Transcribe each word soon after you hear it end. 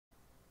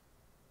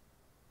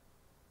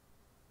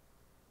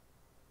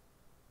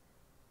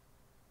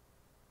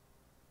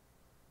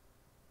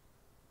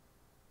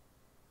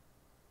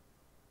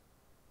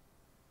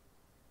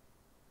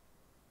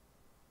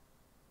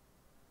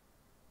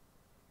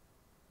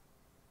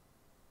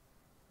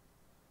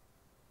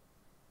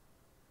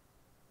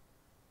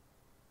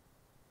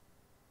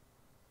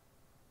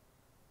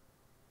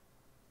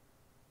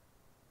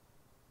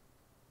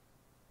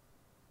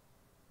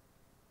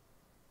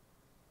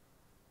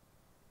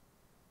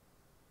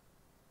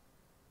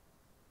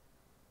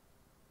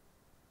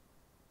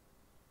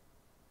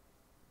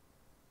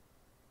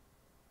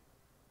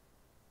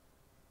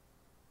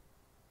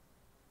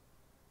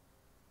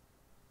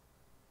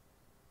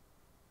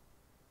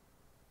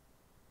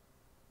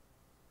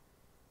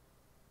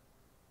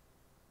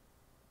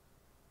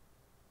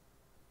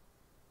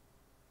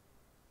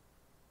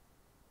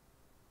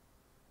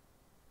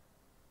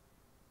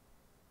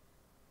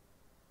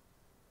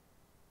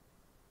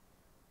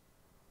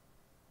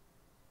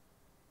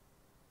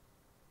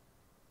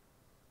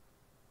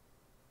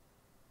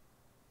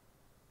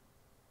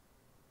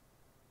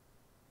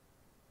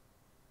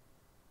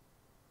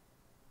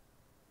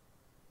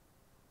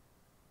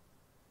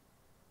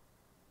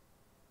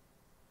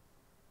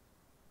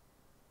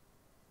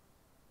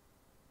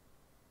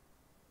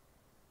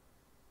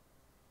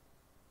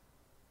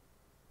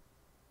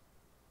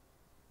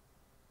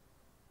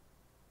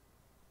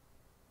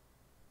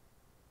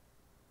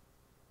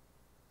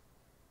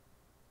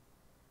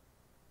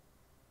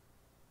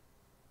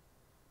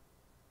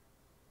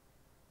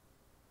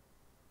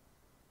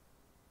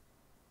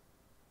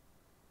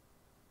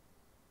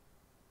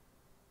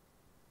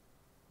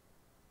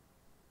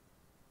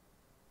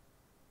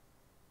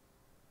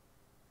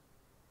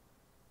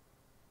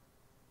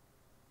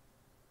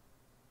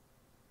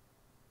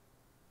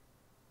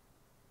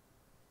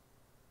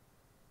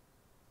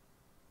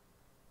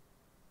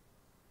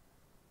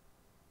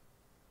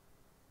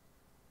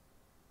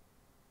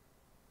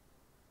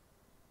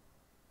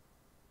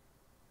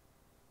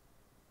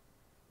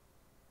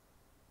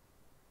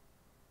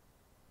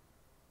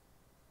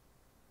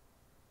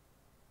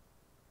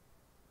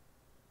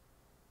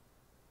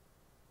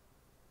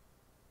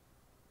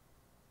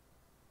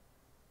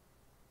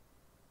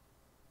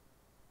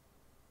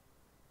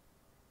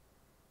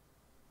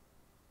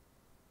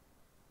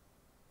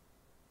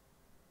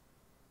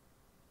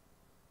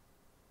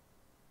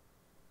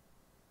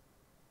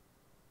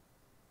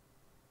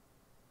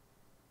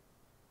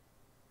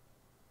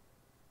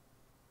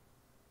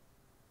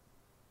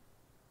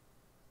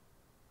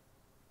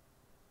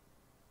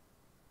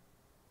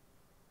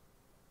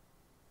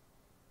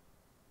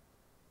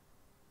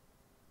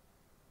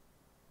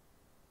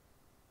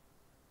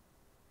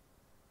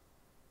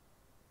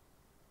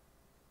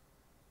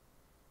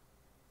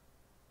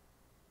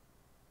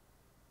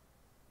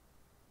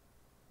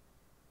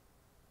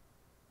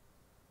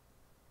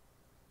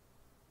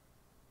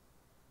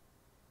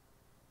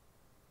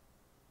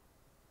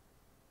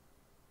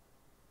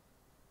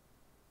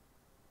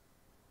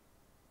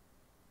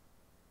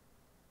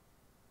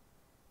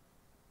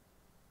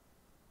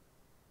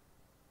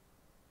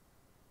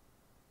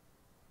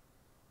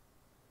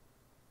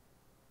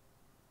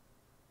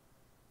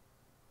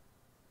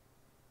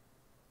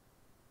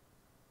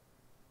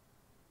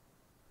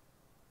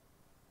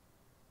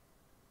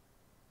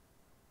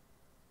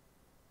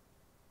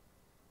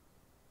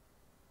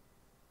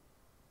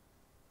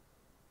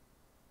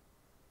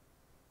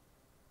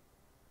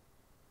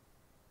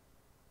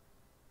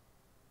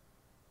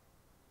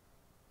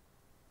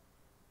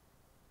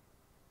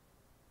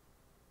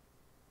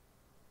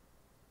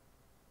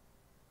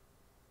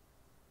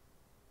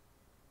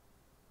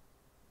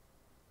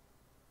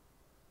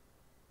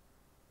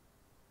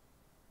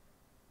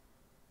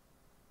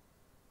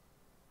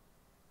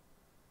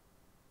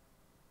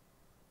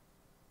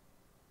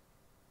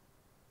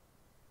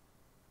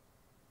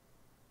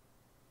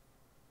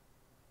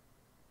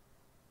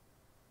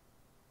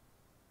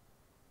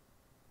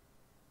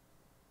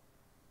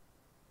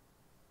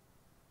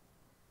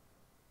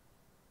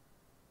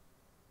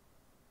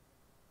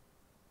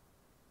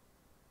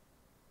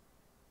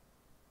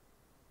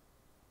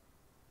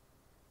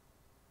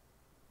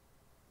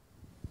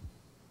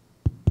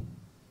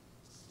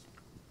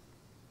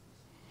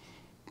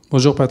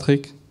Bonjour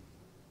Patrick.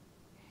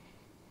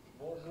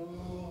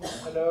 Bonjour,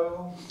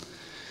 hello.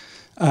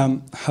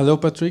 Hello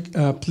Patrick.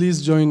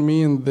 Please join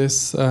me in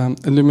this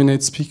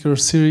Illuminate speaker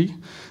series.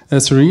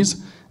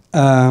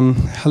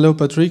 Hello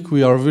Patrick,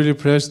 we are very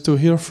pleased to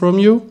hear from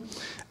you.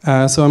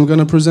 So I'm going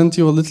to present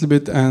you a little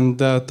bit and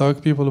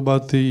talk people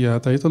about the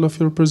title of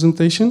your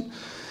presentation.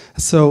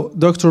 So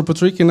Dr.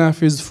 Patrick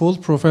Henaff is full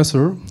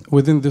professor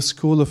within the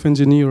School of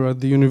Engineering at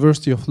the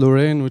University of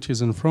Lorraine, which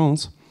is in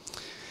France.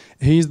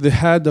 He is the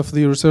head of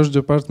the research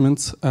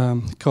department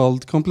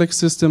called Complex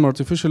System,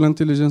 Artificial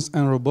Intelligence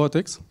and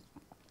Robotics.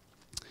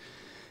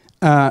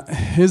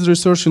 His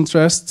research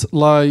interests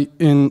lie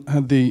in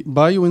the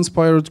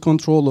bio-inspired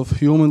control of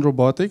human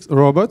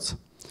robots,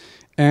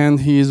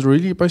 and he is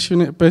really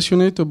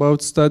passionate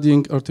about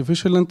studying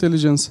artificial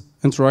intelligence,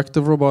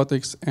 interactive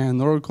robotics, and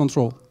neural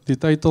control. The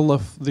title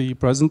of the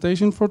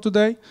presentation for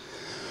today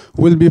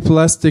will be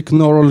Plastic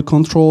Neural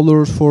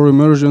Controller for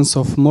Emergence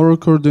of Moral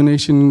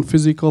Coordination in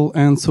Physical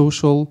and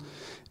Social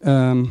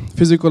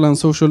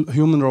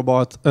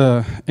Human-Robot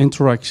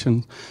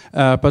Interaction.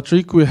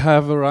 Patrick, we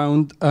have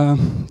around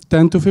 10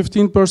 to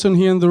 15%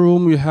 here in the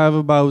room. We have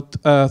about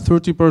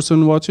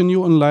 30% watching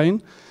you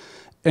online,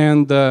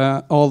 and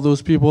all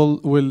those people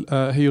will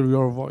hear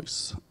your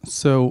voice.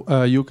 So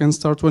you can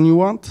start when you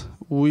want.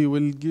 We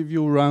will give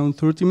you around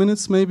 30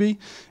 minutes maybe,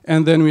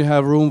 and then we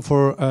have room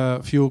for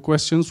a few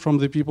questions from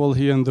the people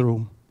here in the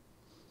room.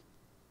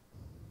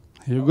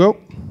 Here you go.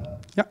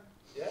 Yeah.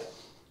 Yes,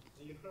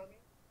 do you hear me?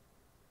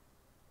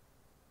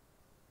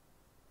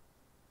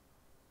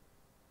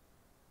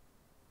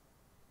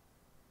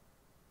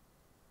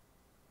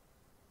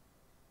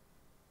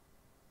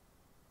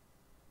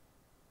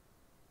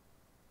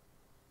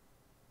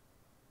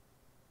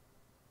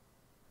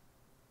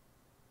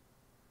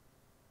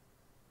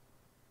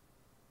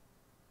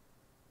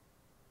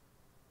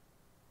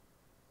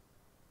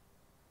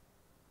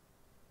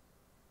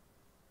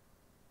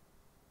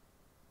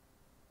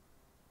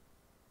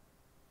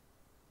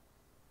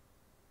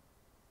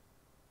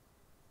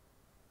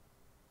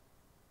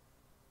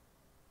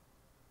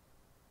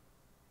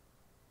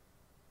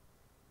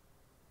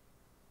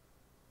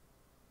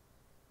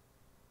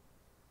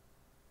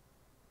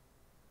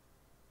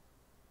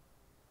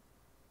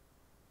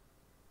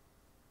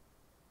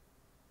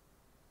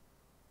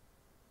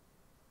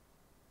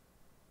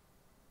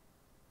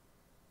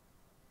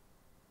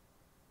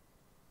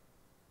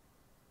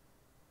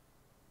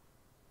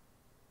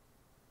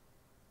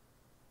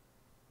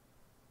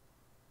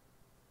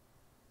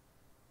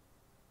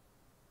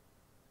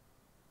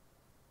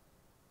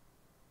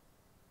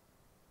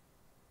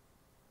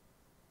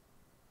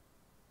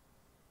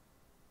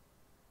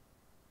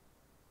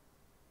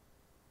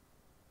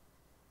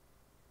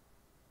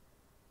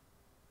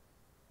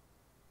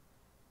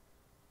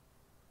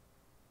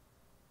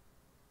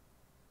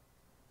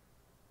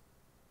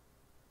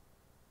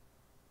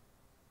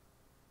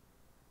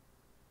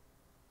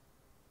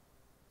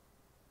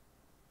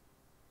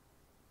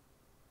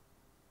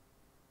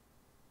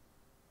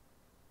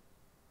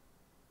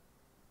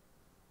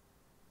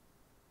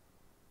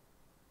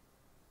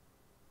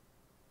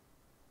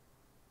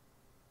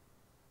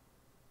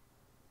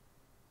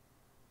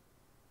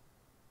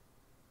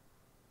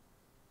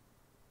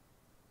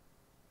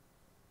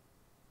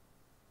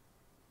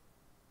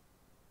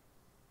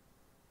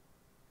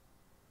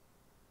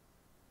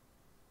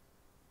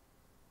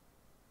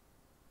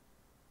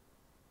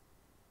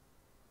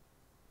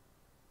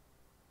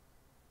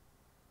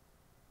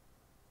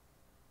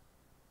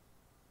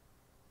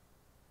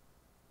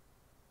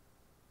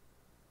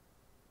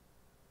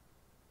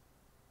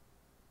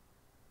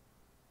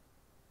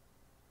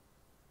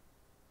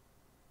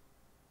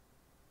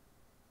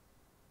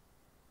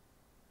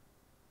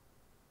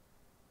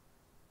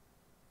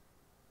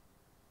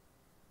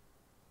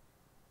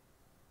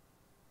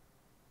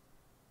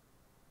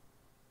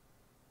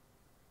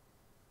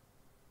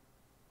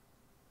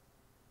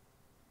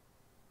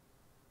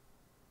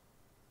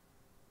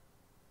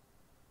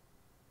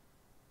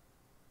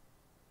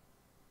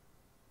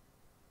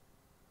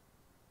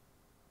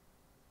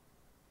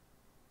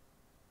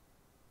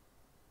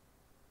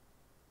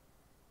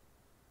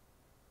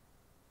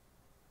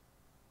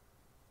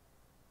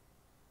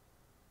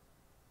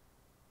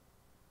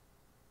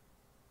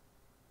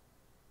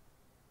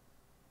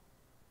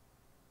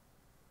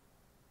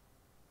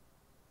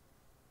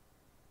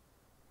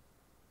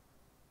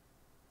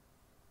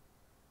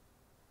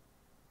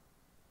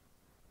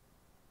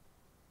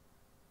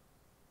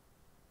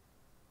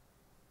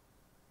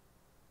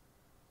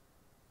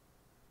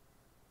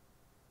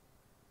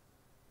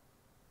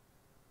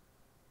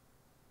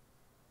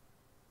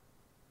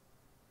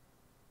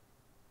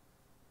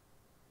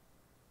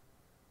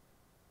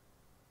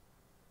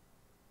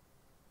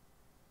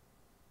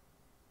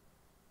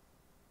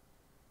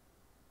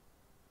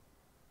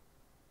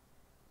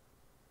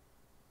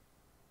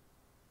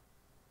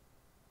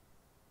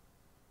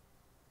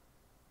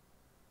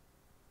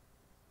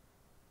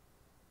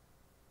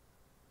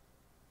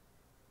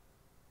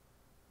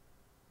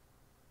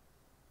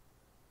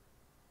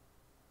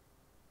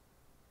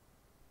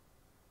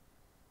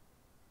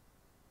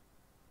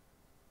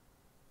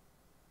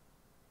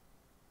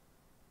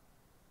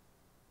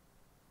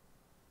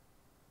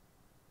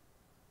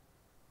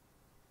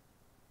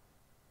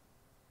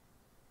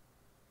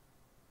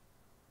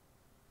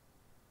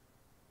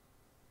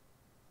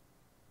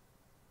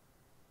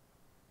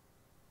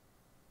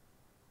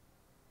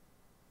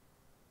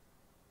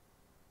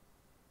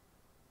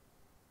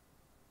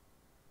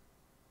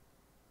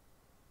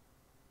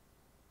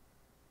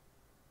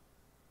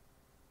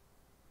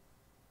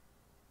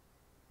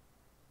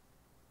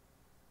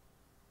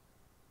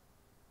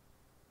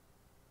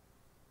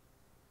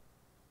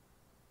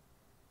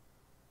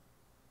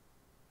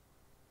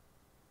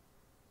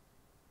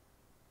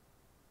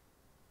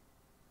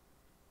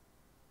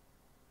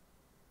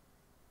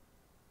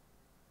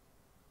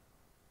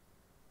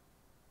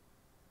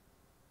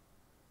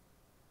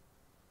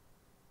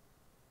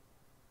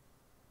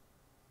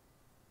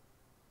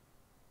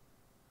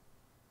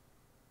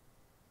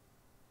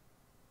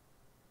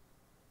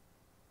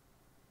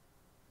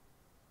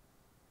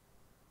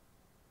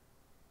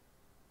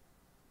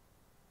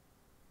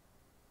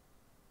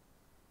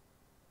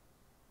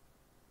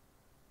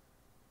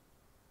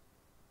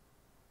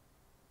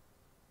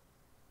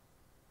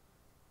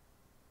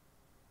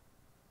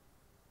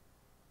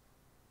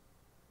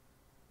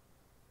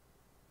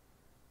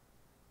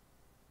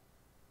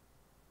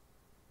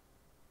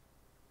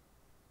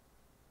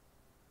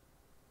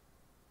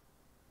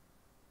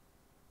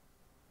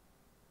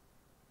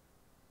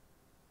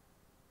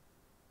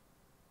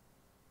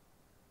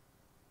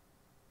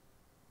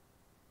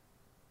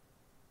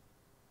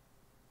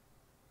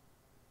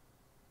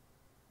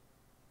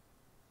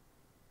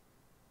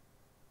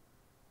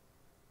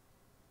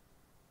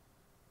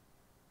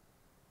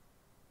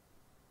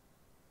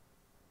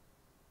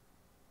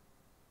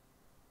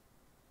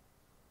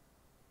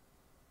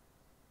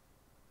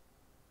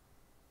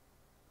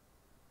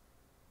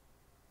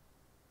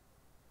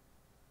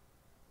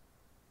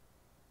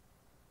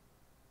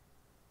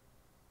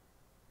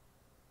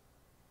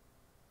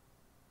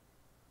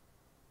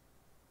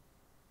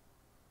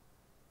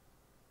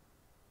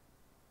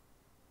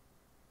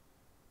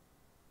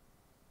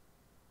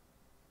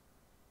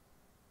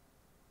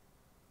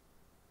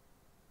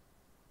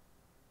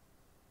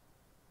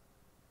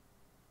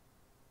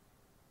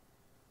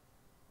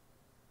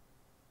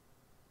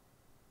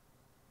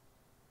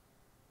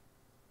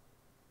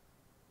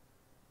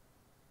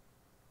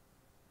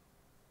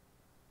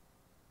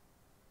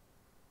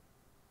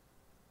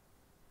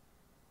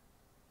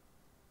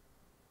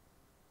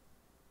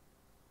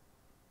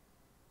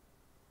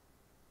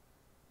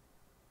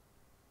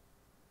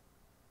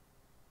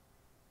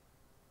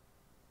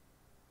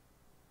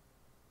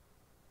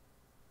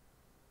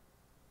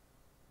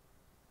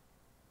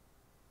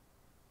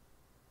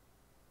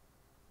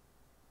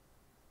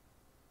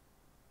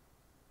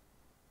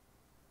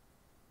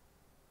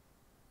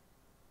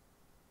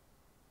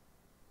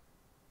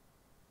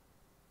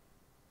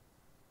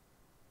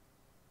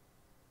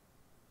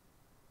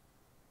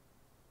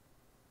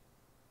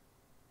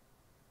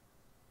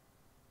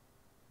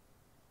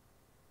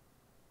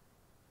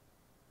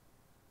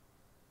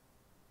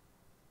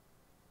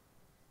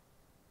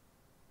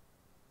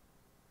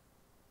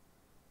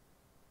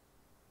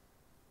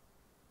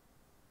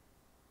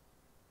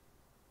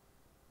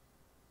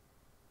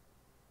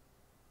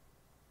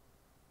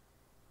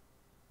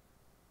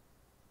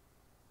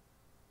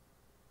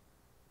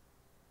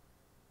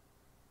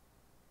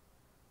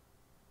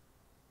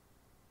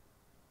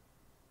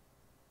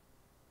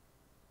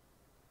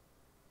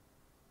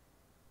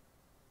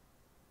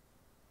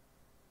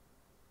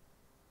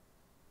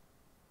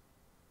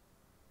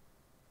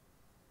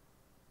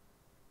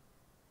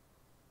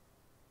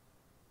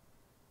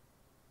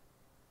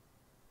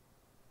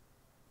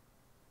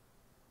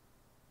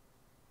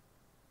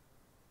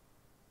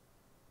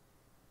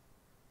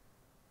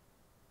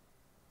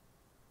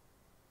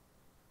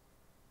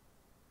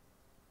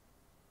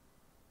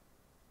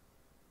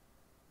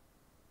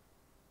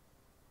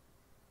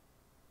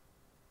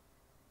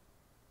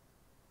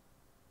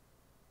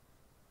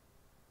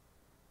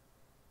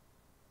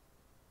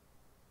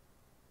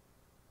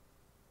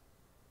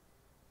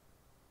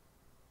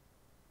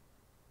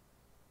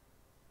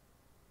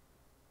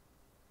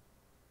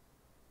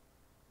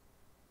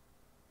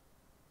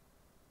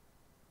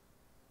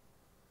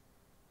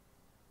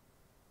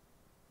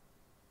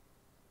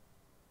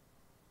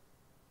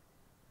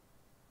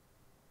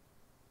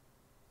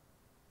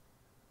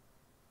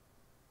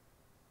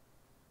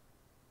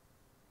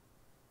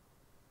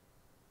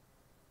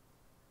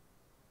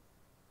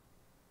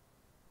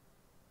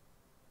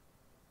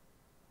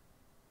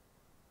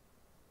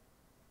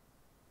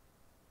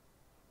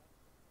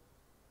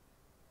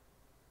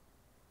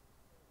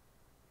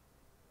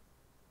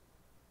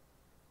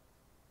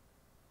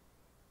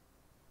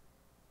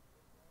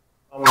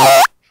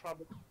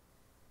 trouble.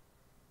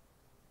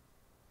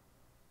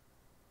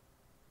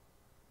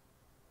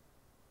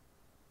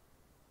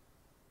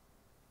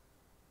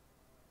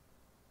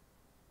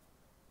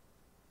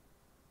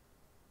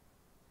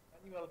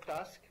 Manual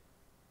tasks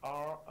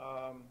are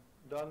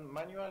done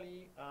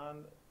manually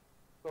and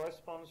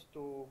corresponds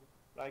to,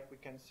 like we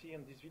can see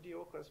in this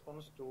video,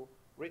 corresponds to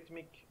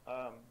rhythmic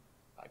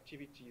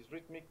activities,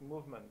 rhythmic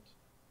movement.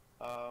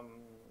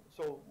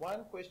 So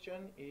one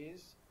question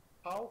is,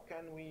 how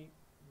can we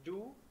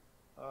do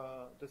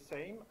the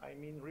same? I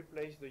mean,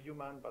 replace the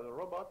human by the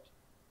robot,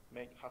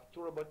 have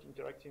two robots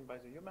interacting by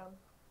the human,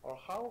 or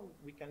how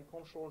we can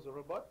control the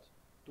robot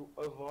to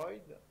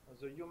avoid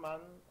the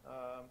human,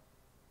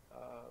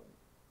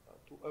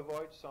 to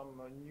avoid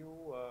some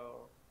new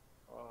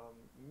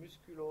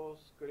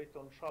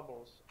musculoskeletal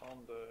troubles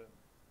on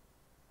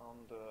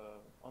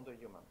the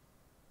human.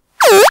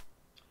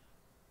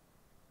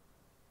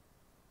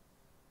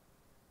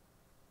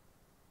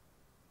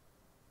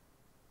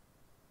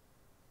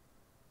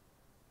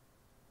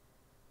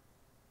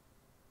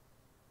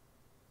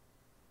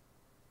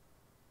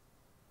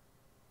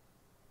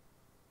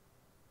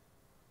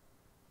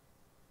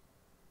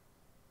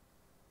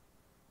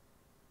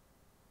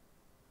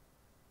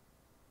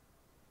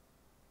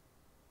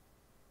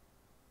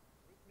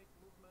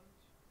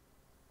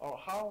 Or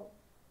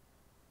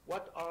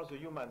what are the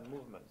human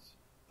movements?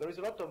 There is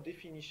a lot of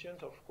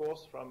definitions, of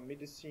course, from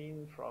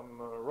medicine,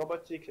 from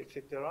robotics,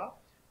 etc.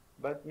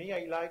 But me,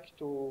 I like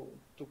to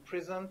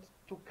present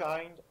two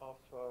kinds of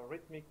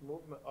rhythmic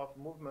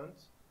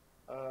movements.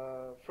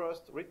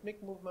 First,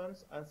 rhythmic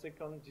movements, and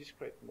second,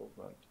 discrete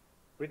movement.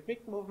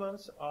 Rhythmic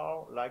movements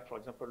are like, for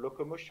example,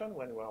 locomotion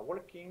when we are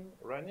walking,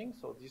 running.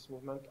 So these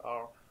movements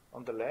are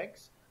on the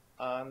legs.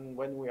 And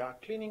when we are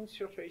cleaning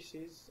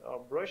surfaces or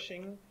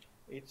brushing,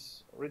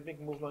 it's rhythmic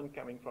movement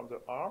coming from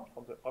the arm,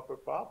 from the upper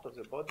part of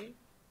the body.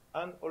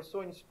 And also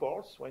in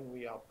sports, when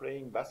we are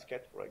playing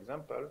basket, for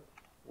example,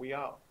 we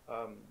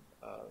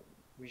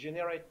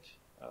generate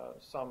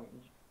some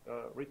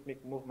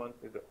rhythmic movement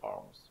with the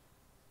arms.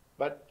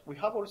 But we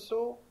have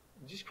also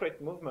discrete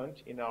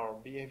movement in our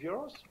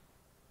behaviors,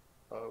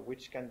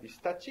 which can be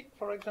static,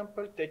 for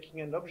example,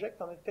 taking an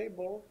object on a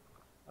table.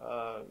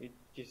 It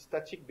is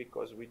static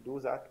because we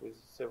do that with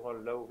several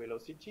low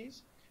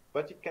velocities.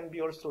 But it can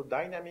be also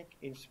dynamic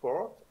in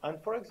sport. And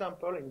for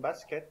example, in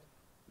basket,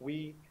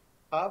 we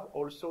have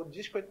also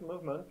discrete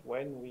movement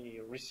when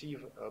we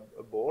receive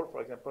a ball,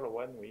 for example, or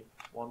when we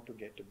want to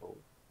get a ball,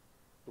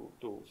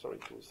 to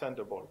send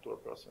a ball to a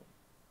person.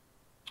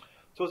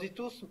 So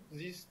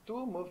these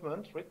two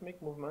movements,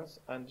 rhythmic movements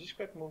and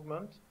discrete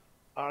movements,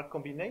 are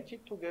combined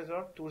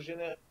together to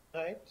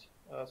generate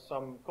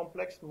some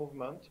complex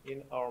movement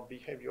in our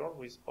behavior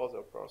with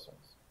other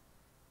persons.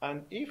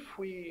 And if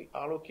we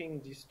are looking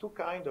at these two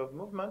kinds of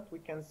movement, we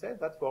can say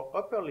that for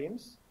upper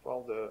limbs,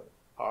 for the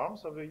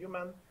arms of the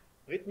human,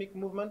 rhythmic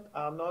movement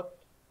are not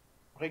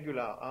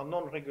regular, are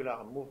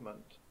non-regular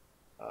movement.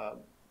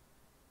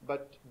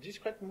 But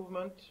discrete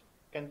movement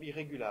can be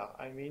regular.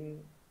 I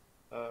mean,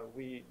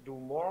 we do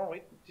more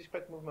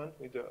discrete movement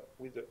with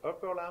the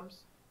upper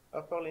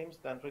limbs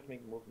than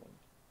rhythmic movement.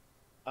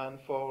 And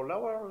for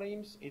lower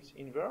limbs, it's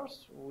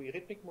inverse.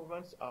 Rhythmic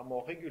movements are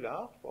more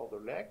regular for the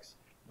legs,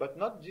 but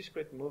not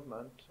discrete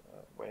movement.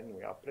 When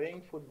we are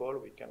playing football,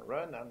 we can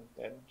run and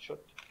then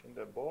shoot in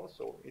the ball,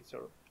 so it's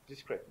a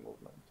discrete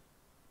movement.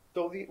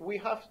 So we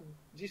have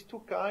these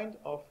two kinds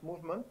of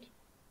movement,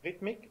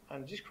 rhythmic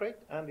and discrete,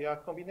 and they are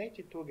combined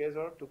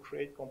together to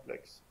create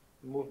complex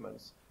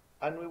movements.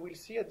 And we will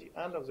see at the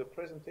end of the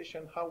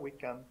presentation how we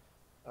can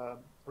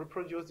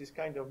reproduce this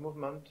kind of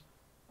movement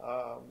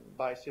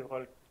by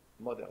several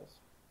models.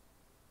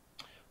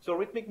 So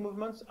rhythmic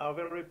movements are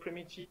very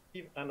primitive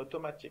and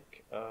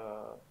automatic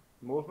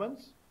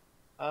movements.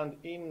 And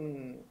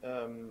in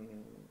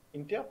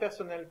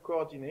interpersonal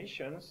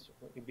coordinations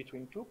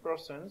between two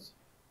persons,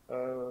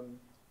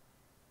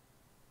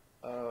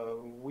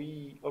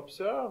 we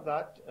observe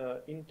that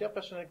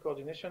interpersonal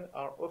coordination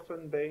are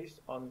often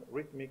based on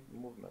rhythmic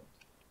movement.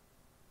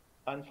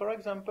 And for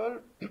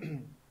example,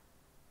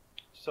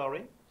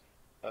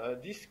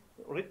 these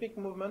rhythmic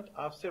movements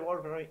have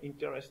several very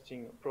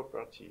interesting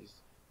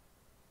properties.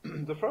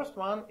 The first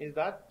one is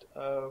that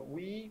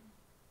we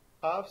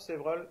have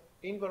several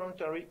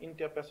involuntary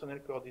interpersonal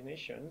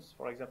coordinations.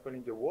 For example,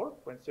 in the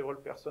work, when several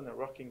persons are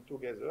working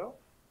together,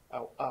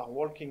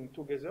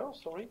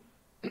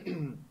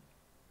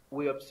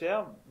 we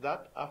observe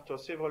that after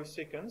several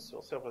seconds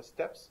or several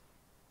steps,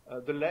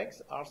 the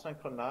legs are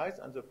synchronized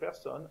and the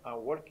person are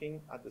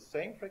working at the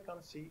same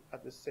frequency,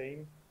 at the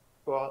same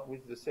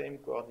with the same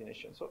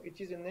coordination. So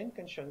it is an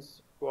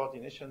unconscious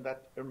coordination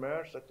that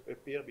emerges, that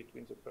appears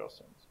between the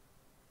persons.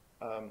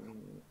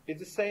 It's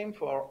the same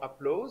for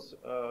applause.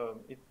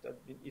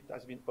 It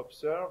has been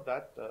observed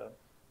that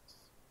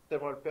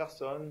several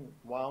persons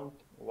want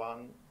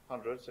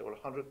several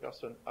hundred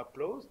persons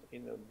applaud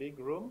in a big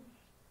room.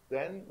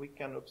 Then we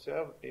can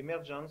observe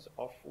emergence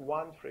of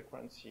one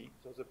frequency.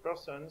 So the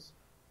persons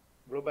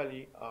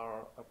globally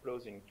are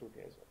applauding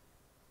together.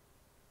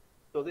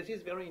 So this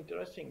is very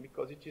interesting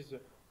because it is a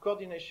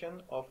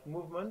coordination of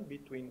movement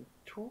between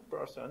two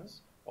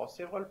persons or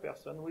several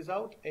persons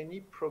without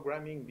any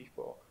programming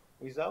before,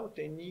 without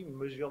any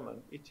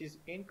measurement. It is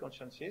in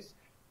consciousness,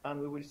 and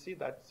we will see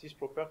that these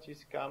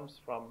properties come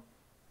from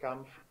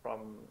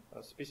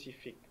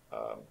specific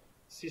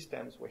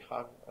systems we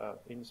have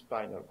in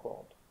spinal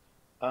cord.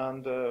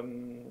 And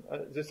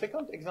the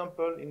second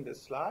example in the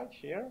slide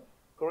here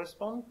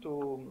corresponds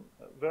to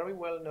very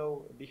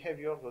well-known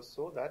behaviors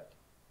also that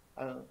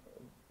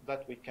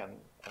we can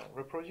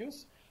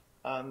reproduce.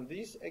 And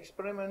this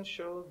experiment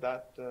shows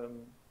that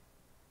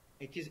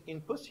it is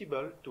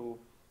impossible to,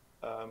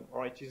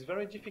 or it is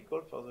very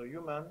difficult for the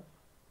human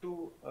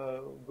to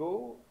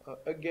go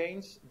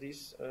against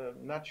these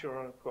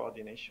natural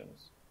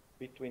coordinations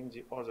between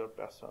the other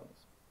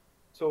persons.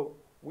 So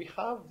we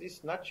have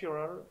this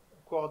natural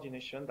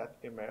coordination that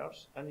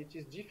emerges, and it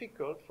is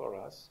difficult for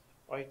us,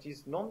 or it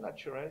is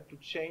non-natural to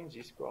change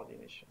these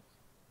coordinations.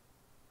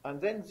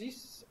 And then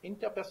this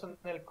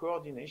interpersonal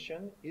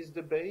coordination is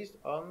the base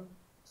on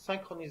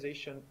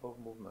synchronization of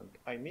movement.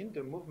 I mean,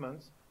 the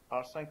movements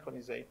are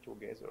synchronized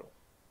together.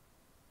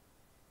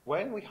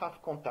 When we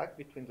have contact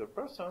between the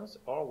persons,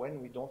 or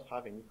when we don't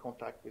have any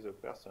contact with the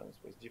persons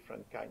with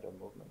different kind of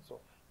movements.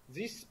 So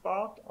this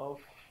part of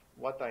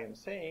what I am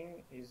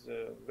saying is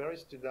very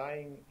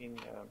studying in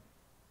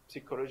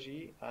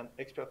psychology and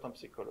expert on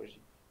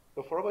psychology.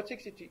 So for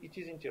robotics, it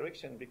is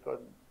interaction, because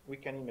we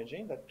can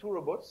imagine that two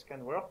robots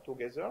can work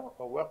together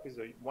or work with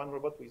one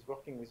robot who is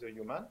working with a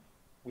human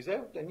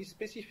without any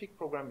specific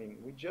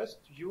programming. We just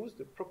use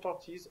the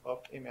properties of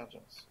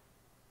emergence.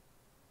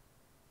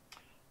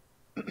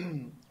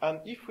 And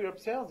if we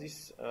observe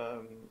this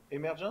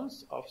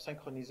emergence of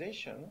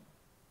synchronization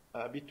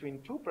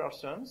between two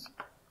persons,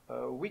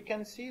 we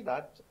can see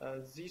that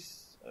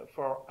this,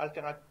 for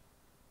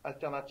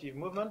alternative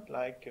movement,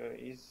 like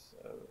is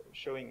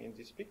showing in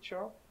this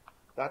picture,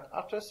 that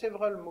after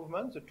several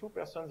movements, the two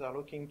persons are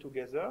looking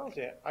together,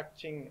 they're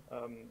acting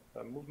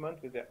a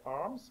movement with their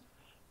arms,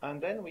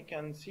 and then we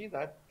can see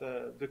that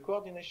the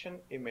coordination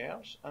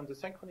emerges and the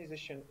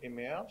synchronization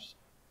emerges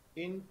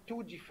in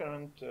two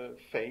different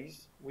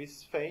phases, with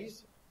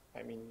phase,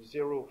 I mean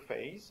zero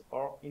phase,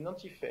 or in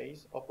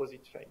antiphase,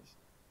 opposite phase.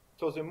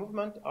 So the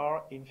movements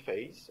are in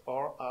phase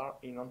or are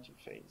in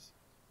antiphase.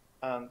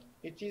 And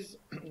it is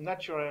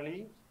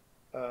naturally,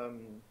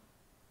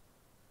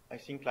 I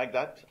think like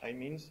that. I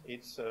mean,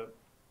 it's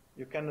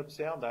you can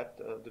observe that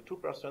the two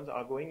persons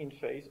are going in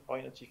phase or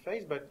in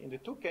antiphase, but in the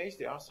two cases,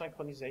 they are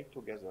synchronized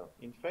together,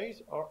 in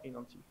phase or in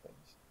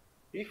antiphase.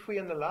 If we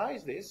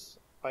analyze this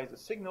by the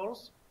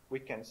signals, we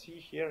can see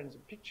here in the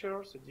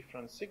pictures the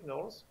different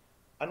signals,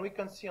 and we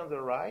can see on the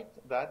right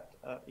that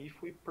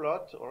if we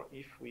plot, or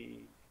if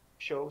we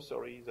show,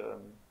 sorry, the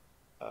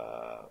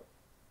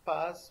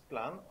path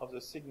plan of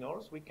the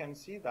signals, we can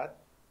see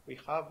that we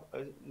have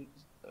a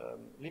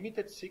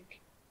limited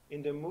seek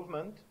in the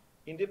movement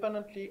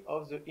independently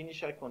of the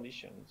initial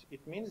conditions.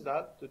 It means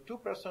that the two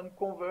persons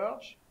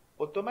converge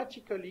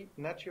automatically,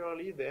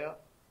 naturally there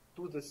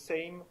to the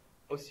same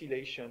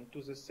oscillation,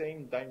 to the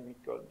same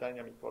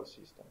dynamical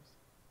systems.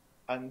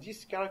 And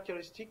this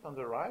characteristic on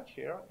the right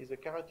here is a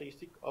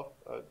characteristic of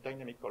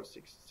dynamical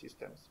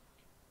systems.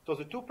 So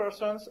the two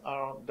persons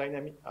are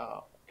dynamic,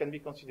 can be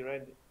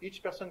considered,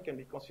 each person can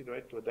be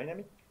considered to a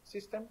dynamic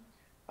system,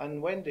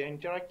 and when they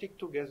interacted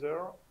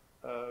together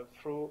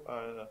through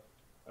a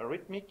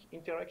rhythmic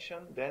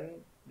interaction,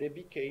 then they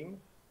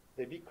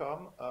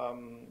become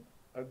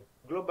a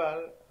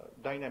global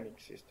dynamic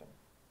system.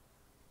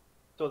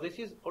 So this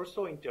is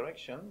also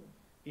interesting,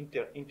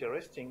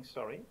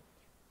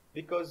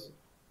 because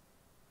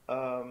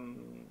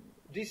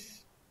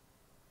this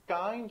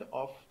kind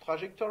of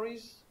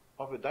trajectories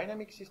of a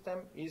dynamic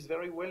system is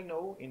very well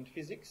known in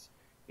physics.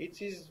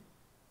 It is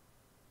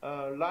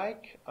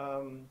like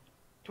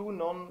two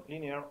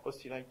non-linear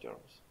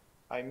oscillators.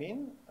 I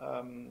mean,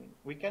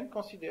 we can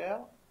consider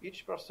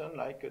each person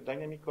like a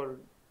dynamical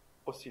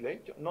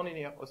oscillator,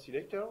 non-linear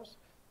oscillators,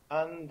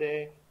 and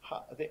they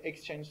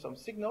exchange some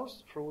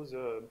signals through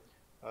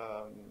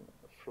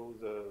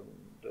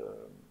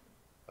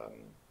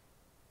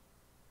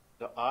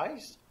the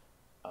eyes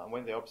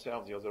when they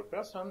observe the other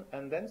person,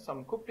 and then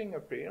some coupling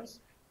appears,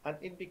 and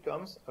it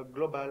becomes a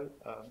global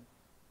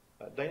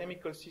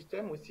dynamical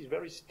system which is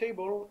very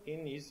stable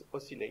in its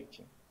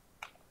oscillating.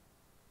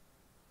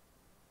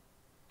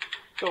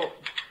 So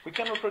we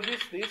can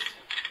reproduce this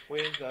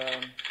with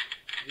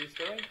this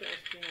very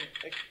interesting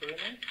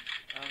experiment,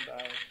 and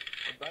I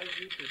advise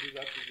you to do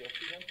that with your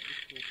students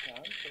if you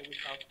can. So we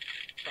have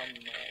some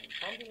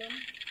pendulum,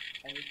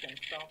 and you can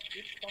start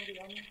each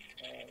pendulum,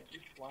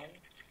 each one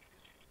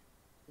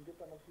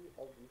independently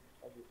of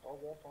the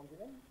other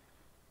pendulum,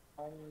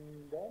 and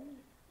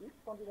then each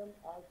pendulum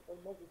has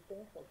almost the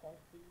same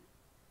frequency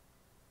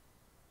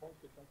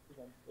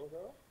than the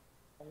other,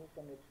 and you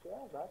can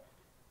observe that.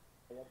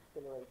 I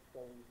accelerate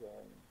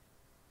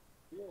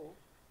zero.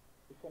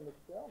 You can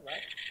observe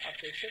that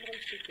after several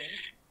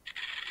seconds,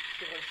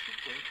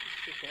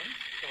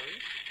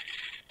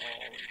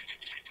 or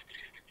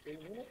 3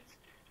 minutes,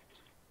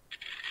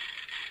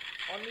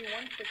 only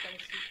one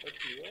frequency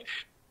appears,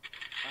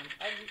 and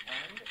at the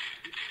end,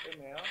 it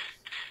emerges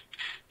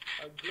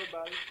a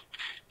global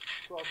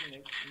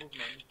coordinate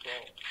movement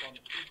from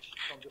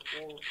the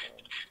whole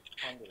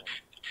pendulum.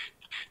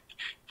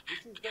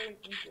 This is very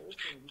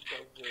interesting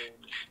because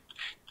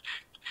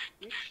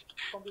each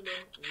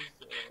pendulum is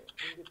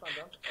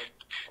independent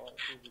of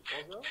the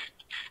other,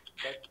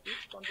 but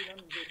each pendulum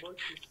is able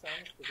to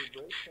sense the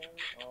vibration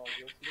or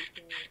the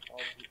oscillating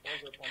of the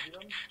other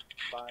pendulum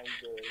by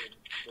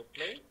the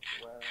plate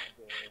where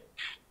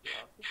they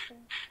are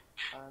fixing,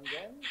 and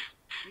then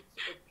it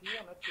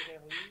appears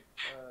naturally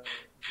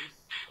this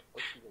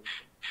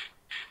oscillation.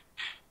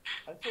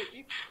 And so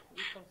if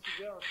we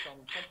consider some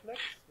complex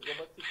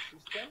robotic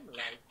system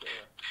like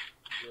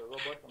the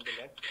robot on the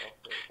left of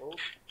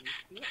Oak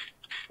is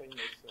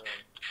famous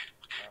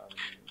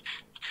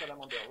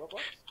salamander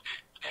robots,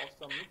 or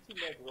some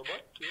multi-leg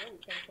robot here, we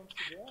can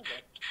consider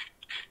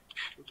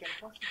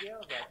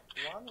that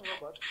one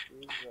robot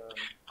is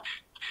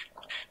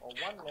or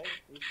one leg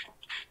is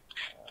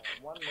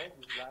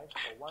like,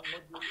 or one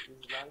module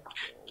is like,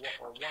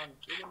 or one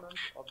element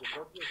of the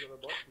body of the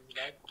robot is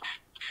like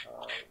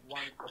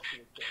one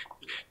oscillator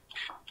here.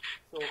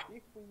 So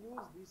if we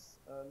use this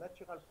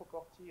natural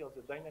property of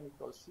the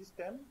dynamical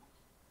system,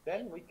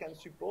 then we can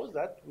suppose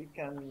that we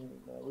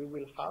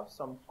will have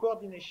some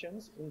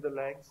coordinations in the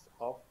legs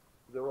of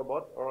the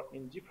robot or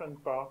in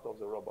different parts of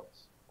the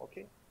robots.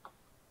 Okay.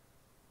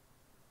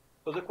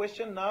 So the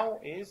question now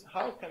is,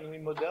 how can we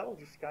model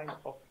this kind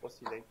of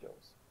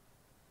oscillators?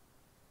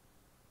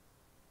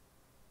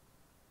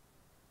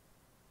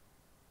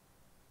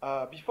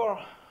 Before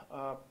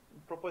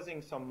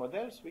proposing some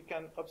models, we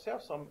can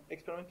observe some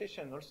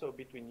experimentation also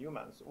between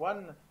humans.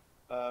 One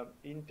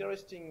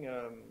interesting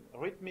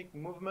rhythmic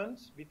movement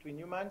between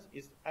humans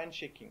is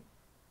handshaking.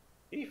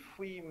 If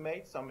we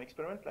made some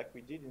experiment like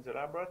we did in the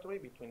laboratory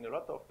between a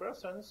lot of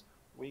persons,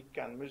 we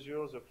can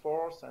measure the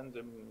force and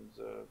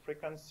the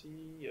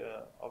frequency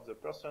of the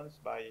persons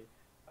by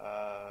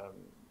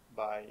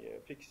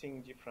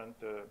fixing different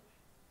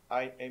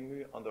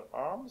IMU on the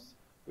arms.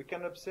 We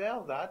can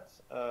observe that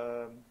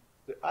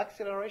the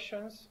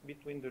accelerations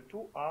between the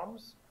two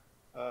arms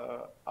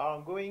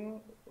are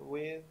going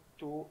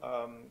to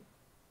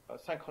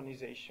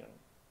synchronization.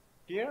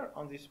 Here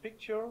on this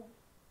picture,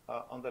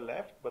 on the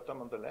left,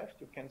 bottom on the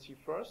left, you can see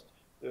first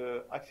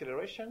the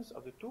accelerations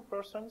of the two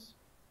persons,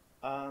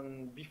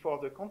 and before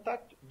the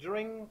contact,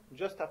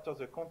 just after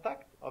the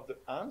contact of the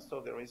hands, so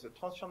there is a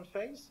transition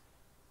phase,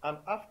 and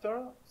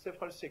after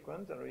several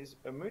seconds, there is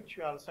a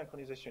mutual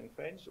synchronization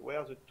phase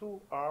where the two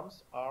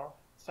arms are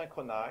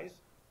synchronized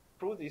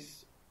through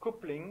this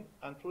coupling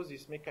and through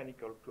this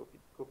mechanical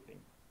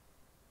coupling.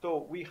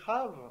 So we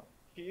have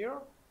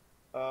here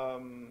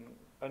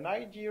an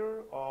idea,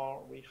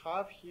 or we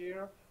have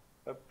here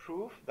a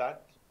proof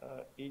that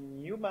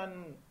in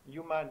human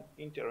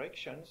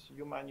interactions,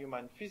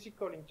 human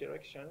physical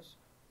interactions,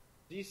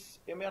 this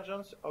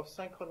emergence of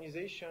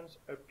synchronizations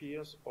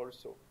appears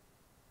also.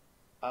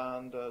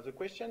 And the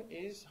question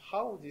is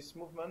how these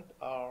movements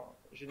are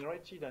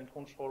generated and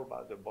controlled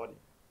by the body.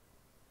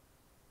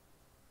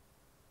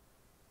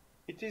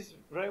 It is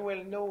very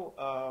well known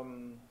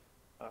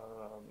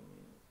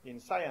in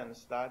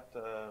science that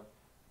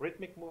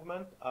rhythmic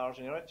movements are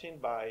generated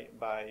by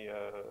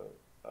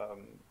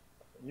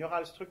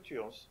neural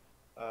structures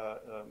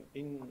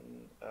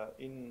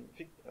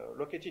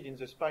located in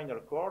the spinal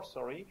cord,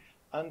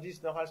 and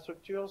these neural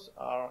structures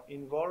are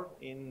involved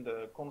in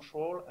the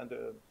control and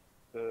the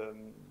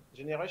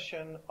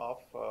generation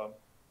of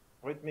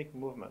rhythmic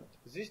movement.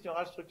 These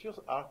neural structures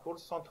are called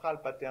central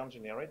pattern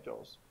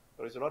generators.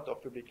 There is a lot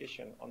of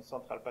publication on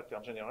central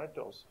pattern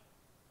generators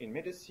in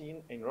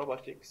medicine, in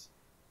robotics,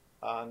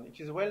 and it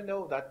is well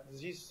known that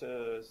these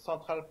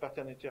central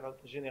pattern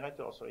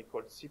generators,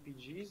 called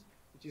CPGs,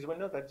 it is well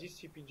known that these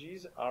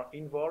CPGs are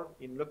involved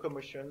in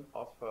locomotion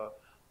of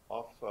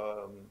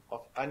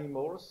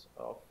animals,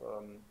 of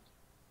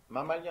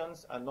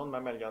mammalians and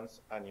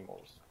non-mammalians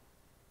animals.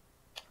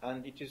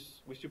 And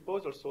we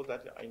suppose also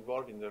that they are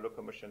involved in the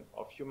locomotion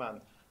of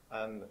humans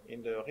and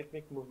in the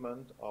rhythmic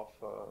movement of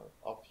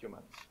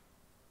humans.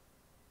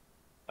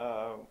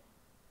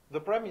 The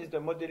problem is the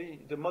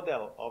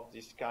model of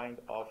this kind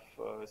of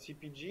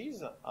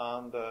CPGs,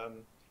 and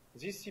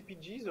these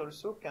CPGs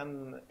also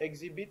can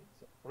exhibit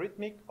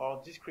rhythmic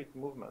or discrete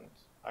movement.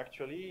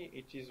 Actually,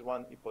 it is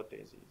one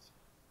hypothesis.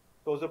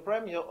 So the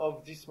problem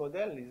of this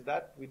model is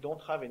that we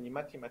don't have any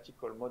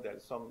mathematical model,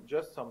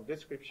 just some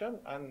description.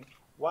 And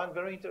one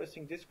very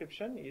interesting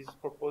description is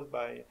proposed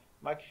by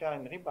Macria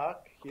and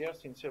Rybak here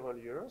since several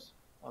years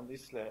on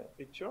these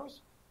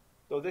pictures.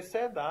 So they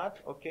said that,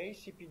 okay,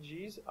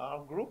 CPGs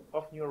are a group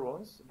of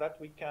neurons that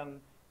we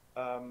can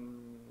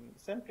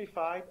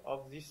simplify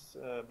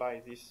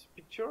by these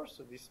pictures,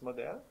 this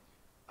model.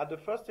 At the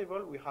first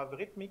level, we have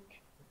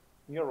rhythmic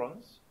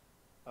neurons.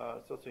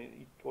 So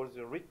it was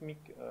a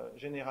rhythmic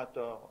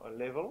generator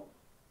level.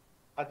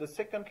 At the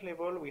second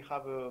level, we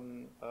have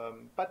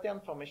pattern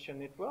formation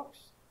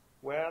networks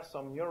where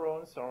some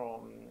neurons are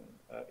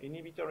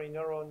inhibitory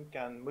neuron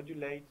can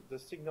modulate the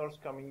signals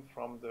coming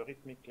from the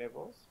rhythmic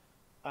levels.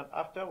 And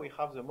after we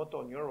have the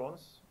motor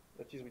neurons,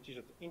 which is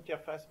the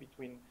interface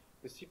between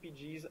the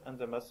CPGs and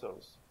the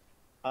muscles.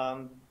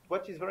 And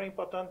what is very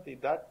important is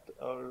that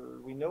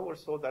we know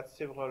also that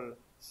several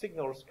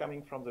signals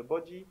coming from the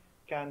body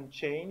can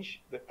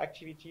change the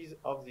activities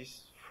of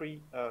these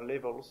three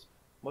levels: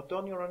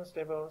 motor neurons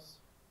levels,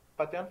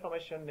 pattern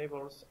formation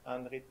levels,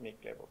 and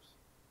rhythmic levels.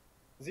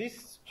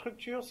 These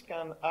structures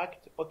can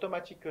act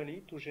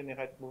automatically to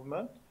generate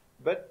movement,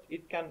 but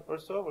it can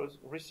also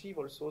receive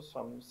also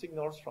some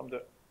signals from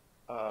the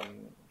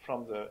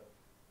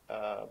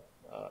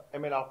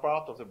MLR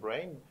part of the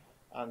brain,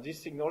 and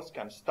these signals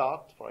can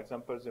start, for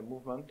example, the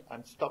movement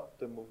and stop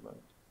the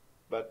movement.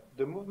 But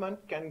the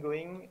movement can go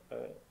in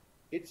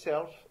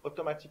itself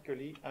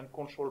automatically and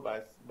controlled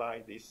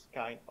by this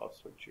kind of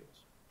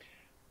structures.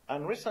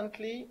 And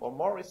recently, or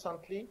more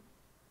recently,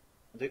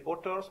 the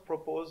authors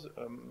propose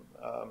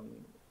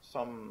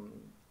some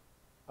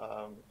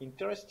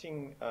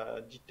interesting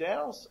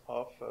details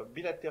of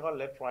bilateral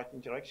left-right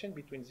interaction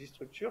between these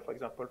structures, for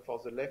example, for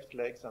the left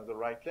legs and the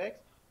right legs,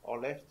 or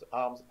left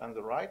arms and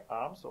the right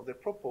arms. So they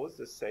propose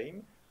the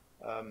same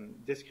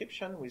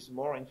description with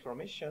more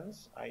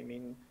informations. I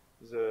mean,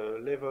 the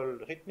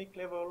rhythmic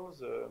levels,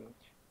 the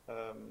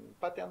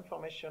pattern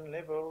formation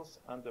levels,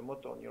 and the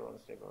motor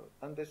neurons level.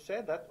 And they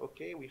said that,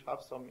 okay, we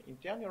have some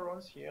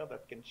interneurons here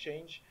that can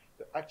change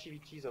the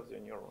activities of the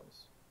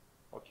neurons.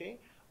 Okay?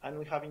 And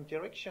we have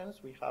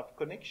interactions, we have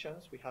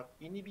connections, we have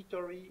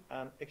inhibitory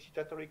and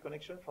excitatory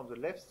connection from the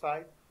left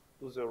side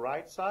to the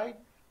right side.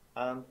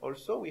 And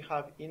also we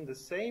have in the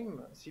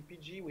same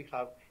CPG, we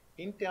have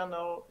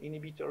internal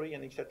inhibitory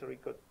and excitatory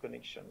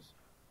connections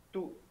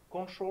to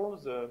control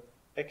the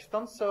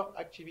extensor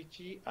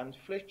activity and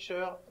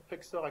flexor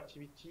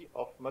activity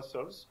of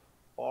muscles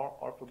or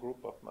of a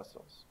group of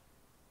muscles.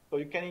 So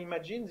you can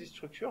imagine this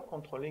structure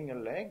controlling a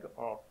leg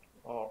or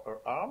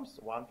arms,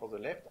 one for the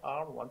left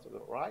arm, one for the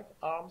right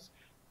arms,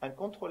 and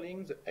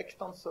controlling the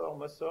extensor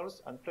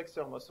muscles and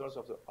flexor muscles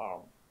of the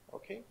arm.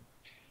 Okay?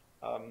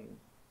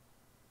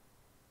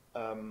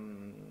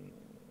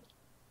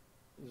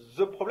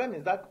 The problem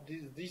is that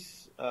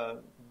this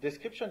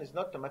description is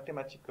not a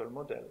mathematical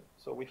model.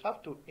 So we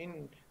have to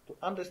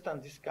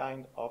understand this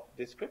kind of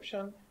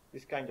description,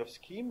 this kind of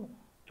scheme,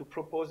 to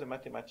propose a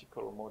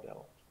mathematical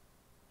model.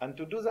 And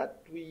to do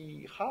that,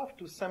 we have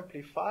to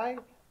simplify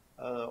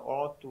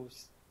or to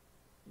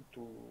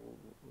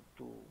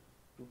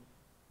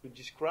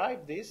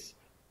describe this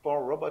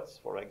for robots,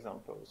 for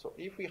example. So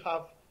if we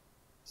have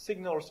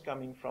signals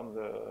coming from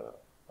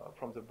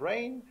the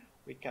brain,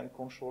 we can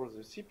control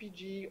the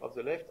CPG of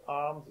the left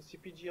arm, the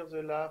CPG of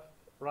the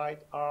right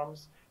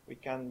arms. We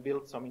can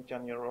build some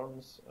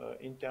interneuronal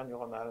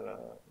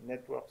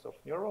networks of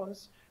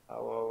neurons.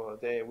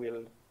 They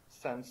will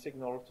send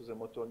signals to the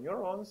motor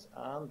neurons,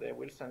 and they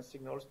will send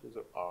signals to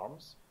the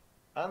arms.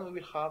 And we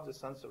will have the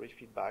sensory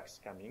feedbacks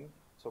coming.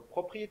 So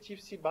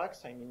proprioceptive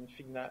feedbacks, I mean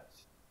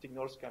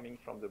signals coming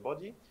from the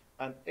body,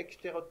 and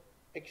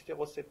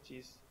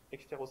exteroceptive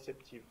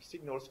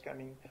signals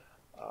coming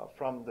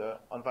from the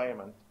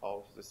environment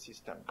of the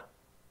system.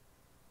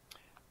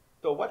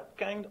 So what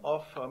kind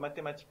of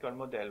mathematical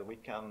model we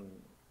can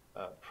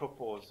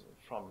propose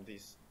from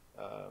these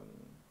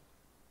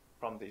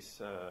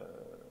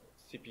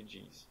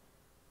CPGs?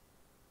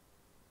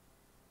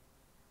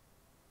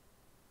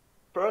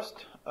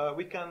 First,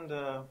 we can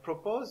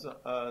propose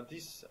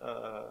this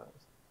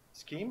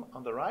scheme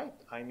on the right.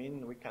 I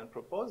mean, we can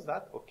propose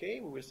that, okay,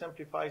 we will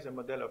simplify the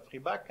model of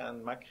Ribak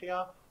and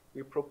Macria.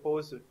 We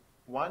propose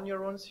 1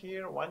 neurons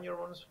here, 1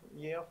 neurons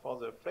here for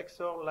the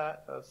flexor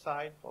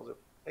side, for the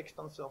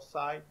extensor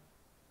side,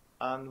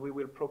 and we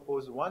will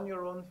propose 1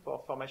 neuron for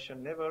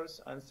formation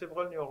levels and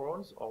several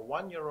neurons, or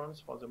 1 neurons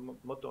for the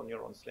motor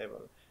neurons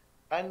level.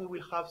 And we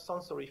will have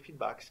sensory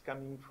feedbacks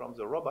coming from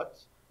the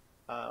robots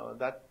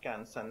that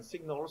can send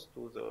signals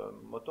to the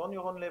motor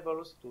neuron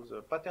levels, to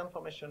the pattern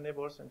formation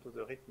levels, and to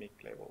the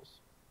rhythmic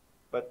levels.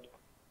 But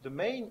the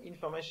main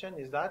information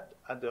is that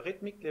at the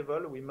rhythmic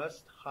level, we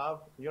must have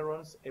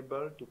neurons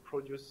able to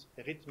produce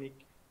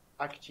rhythmic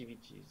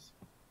activities.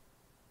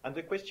 And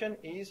the question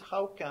is,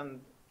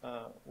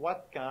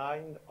 what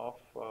kind of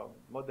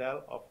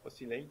model of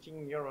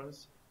oscillating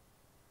neurons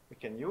we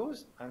can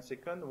use? And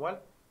second,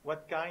 what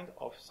kind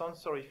of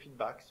sensory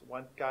feedbacks,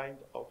 what kind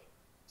of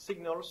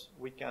signals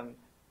we can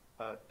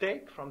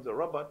take from the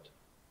robot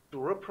to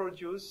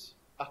reproduce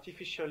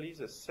artificially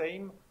the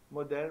same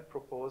model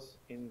proposed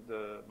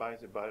by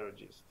the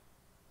biologist.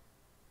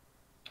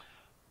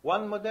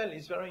 One model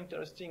is very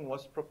interesting,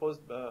 was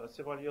proposed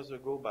several years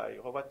ago by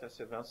Robert and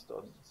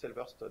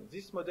Silverstone.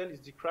 This model is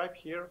described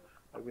here.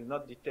 I will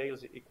not detail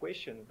the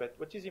equation, but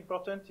what is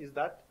important is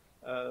that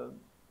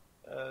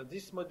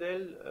this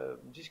model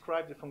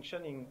describes the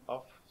functioning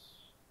of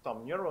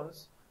some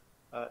neurons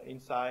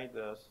inside,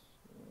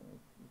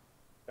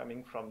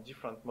 coming from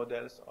different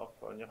models of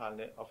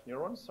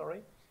neurons,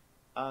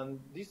 And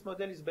this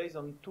model is based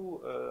on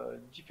 2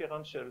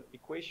 differential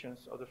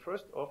equations of the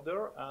first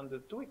order, and the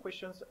 2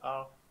 equations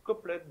are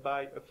coupled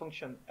by a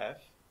function f,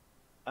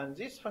 and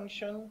this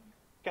function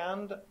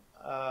can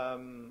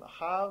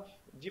have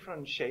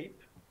different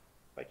shape,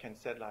 if I can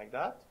say it like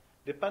that,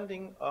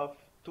 depending of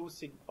two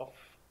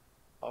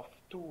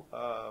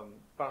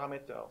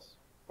parameters.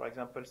 For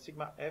example,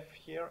 sigma f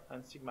here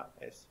and sigma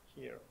s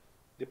here.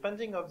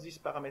 Depending of this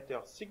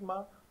parameter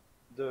sigma,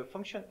 the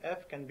function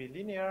f can be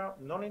linear,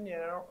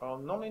 nonlinear, or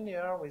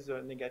nonlinear with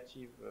a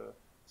negative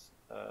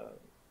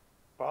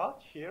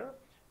part here.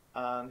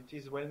 And it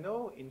is well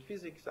known in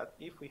physics that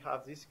if we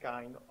have this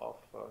kind of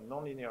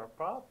nonlinear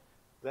part,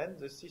 then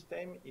the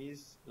system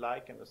is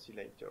like an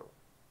oscillator.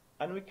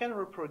 And we can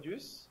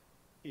reproduce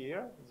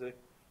here the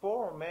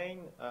four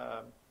main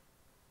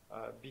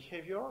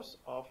behaviors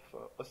of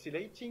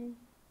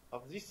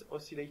these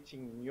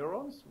oscillating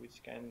neurons,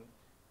 which can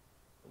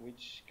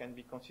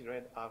be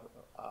considered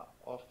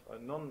of a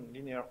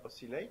non-linear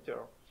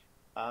oscillator.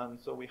 And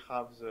so we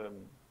have the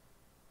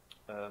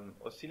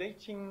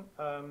oscillating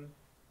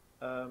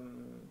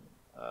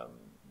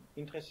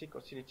intrinsic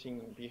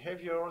oscillating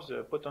behavior,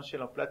 the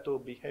potential and plateau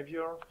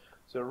behavior,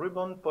 the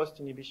rebound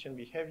post-inhibition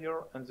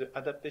behavior, and the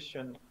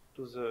adaptation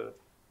to the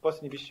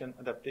post-inhibition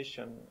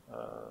adaptation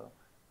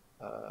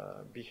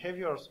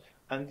behaviors.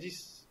 And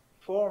these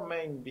four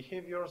main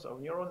behaviors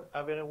of neurons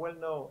are very well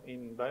known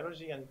in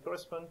biology and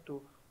correspond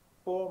to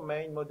four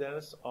main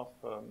models of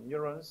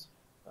neurons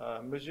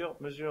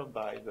measured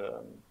by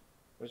the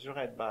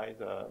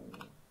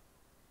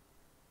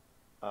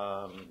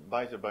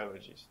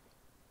biologist.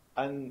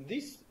 And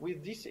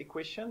with this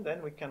equation,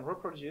 then we can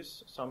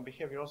reproduce some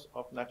behaviors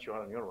of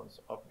natural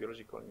neurons, of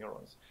biological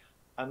neurons.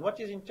 And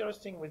what is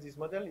interesting with this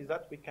model is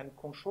that we can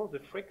control the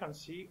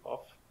frequency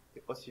of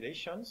the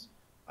oscillations.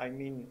 I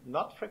mean,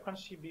 not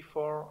frequency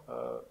before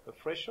a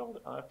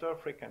threshold, and after a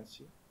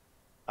frequency.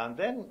 And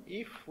then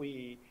if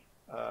we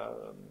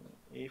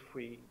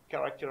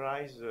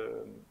characterize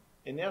the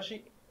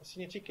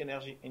cinetic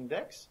energy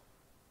index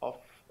of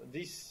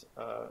these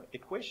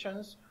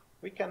equations,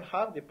 we can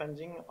have,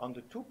 depending on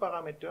the two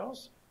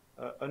parameters,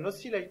 an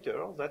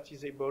oscillator that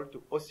is able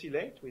to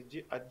oscillate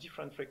at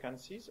different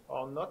frequencies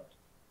or not,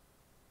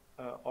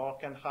 or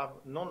can have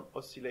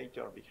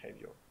non-oscillator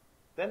behavior.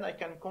 Then I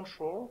can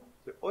control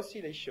the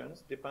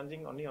oscillations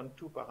depending only on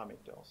two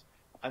parameters.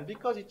 And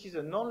because it is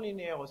a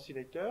nonlinear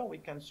oscillator, we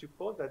can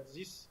suppose that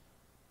this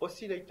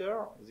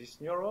oscillator, this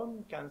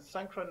neuron, can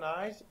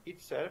synchronize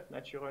itself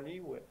naturally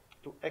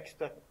to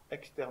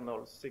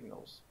external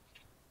signals.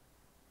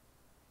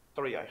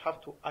 Sorry, I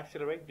have to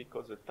accelerate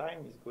because the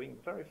time is going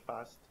very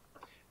fast.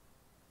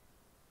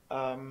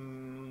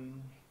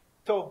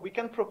 So we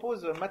can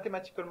propose a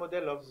mathematical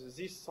model of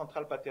these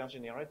central pattern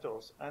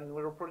generators, and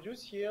we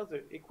reproduce here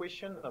the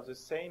equation of the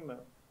same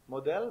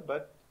model,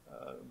 but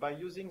by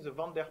using the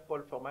van der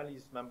Pol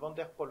formalism. And van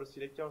der Pol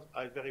oscillators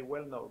are very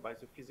well known by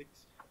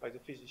the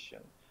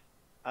physician.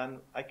 And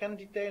I can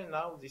detail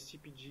now the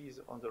CPGs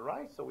on the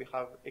right. So we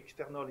have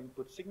external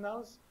input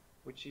signals,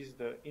 which is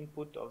the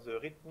input of the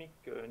rhythmic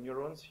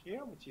neurons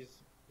here, which is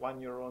one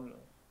neuron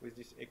with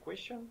this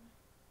equation.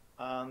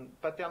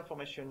 And pattern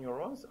formation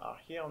neurons are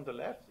here on the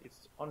left.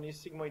 It's only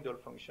sigmoidal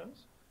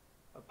functions.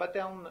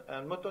 Pattern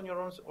and motor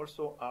neurons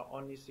also are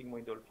only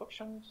sigmoidal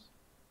functions.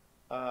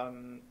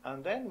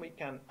 And then we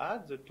can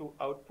add the two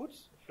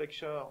outputs,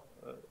 flexure,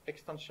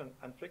 extension,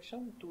 and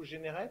flexion, to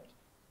generate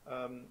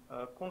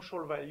a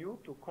control value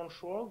to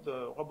control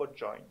the robot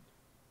joint.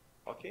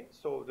 Okay,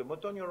 so the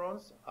motor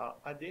neurons are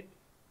added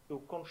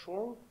to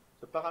control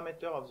the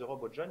parameter of the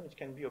robot joint, which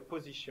can be a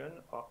position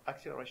or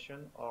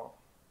acceleration or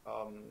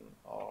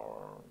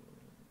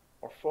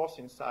force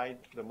inside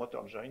the motor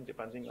joint,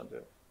 depending on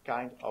the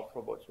kind of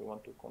robots we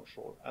want to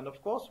control. And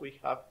of course, we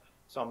have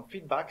some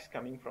feedbacks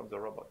coming from the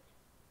robot.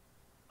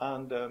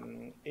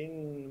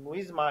 And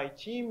with my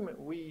team,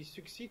 we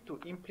succeed to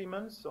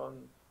implement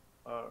some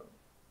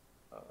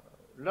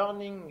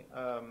learning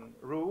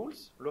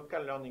rules,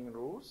 local learning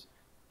rules,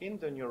 in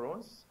the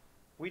neurons,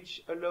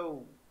 which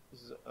allow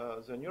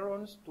the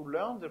neurons to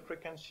learn the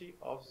frequency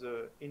of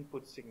the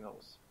input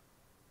signals.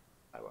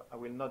 I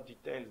will not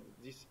detail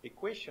these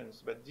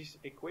equations, but these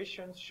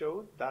equations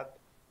show that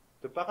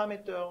the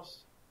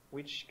parameters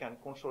which can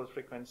control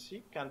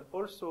frequency can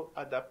also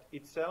adapt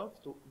itself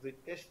to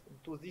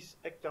this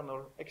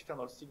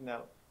external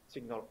signal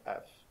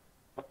F.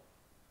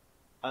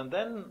 And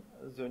then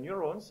the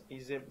neurons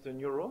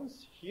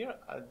here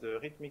at the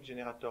rhythmic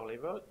generator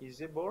level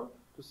is able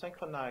to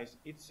synchronize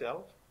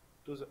itself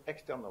to the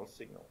external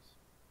signals.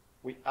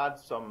 We add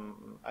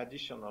some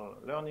additional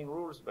learning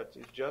rules, but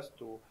it's just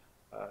to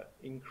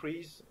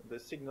increase the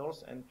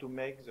signals and to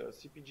make the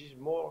CPGs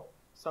more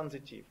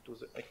sensitive to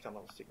the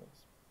external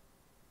signals.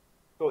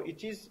 So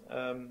it is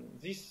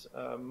this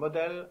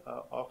model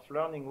of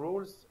learning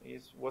rules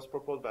was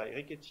proposed by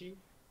Richetti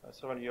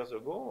several years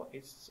ago.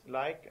 It's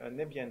like a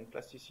Nebbian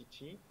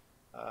plasticity,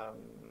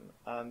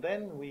 and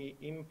then we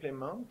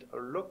implement a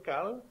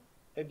local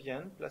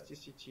Nebbian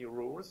plasticity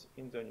rules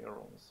in the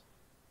neurons,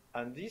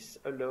 and this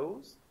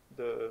allows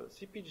the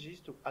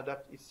CPGs to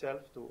adapt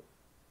itself to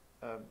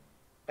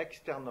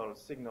external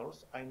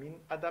signals, I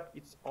mean adapt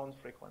its own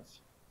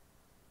frequency.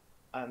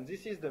 And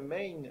this is the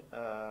main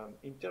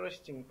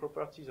interesting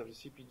properties of the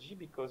CPG,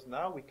 because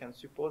now we can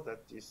suppose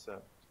that these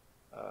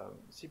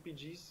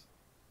CPGs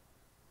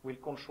will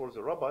control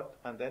the robot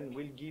and then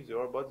will give the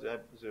robot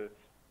the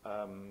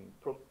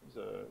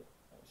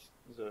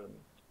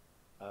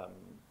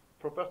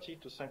property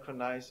to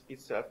synchronize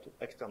itself to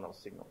external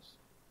signals.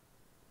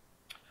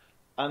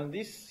 And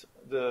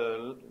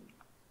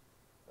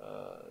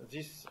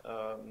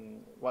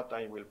what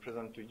I will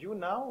present to you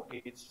now,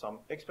 it's some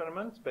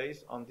experiments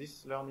based on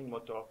this learning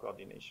motor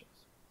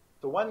coordinations.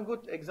 So one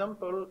good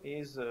example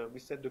is, we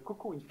said the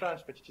cuckoo in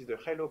French, but it is the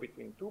hello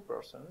between two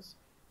persons.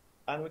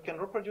 And we can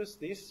reproduce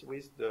this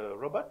with the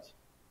robot.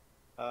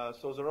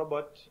 So the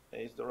robot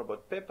is the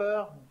robot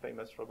Pepper,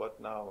 famous robot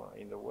now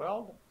in the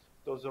world.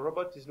 So the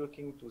robot is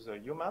looking to the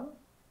human,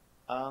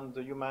 and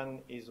the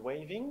human is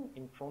waving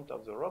in front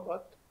of the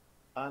robot.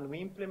 And we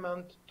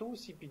implement two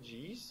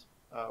CPGs,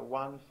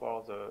 one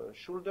for the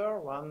shoulder,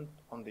 one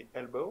on the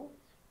elbow.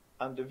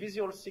 And the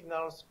visual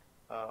signals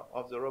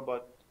of the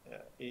robot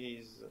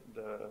is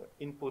the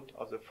input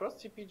of the first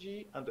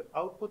CPG, and the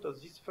output of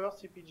this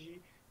first CPG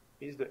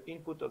is the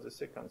input of the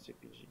second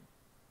CPG.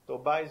 So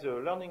by the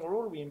learning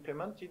rule we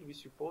implemented, we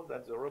suppose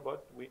that the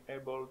robot will be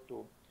able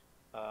to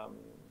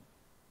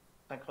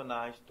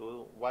synchronize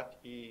to what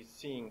he is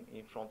seeing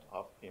in front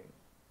of him.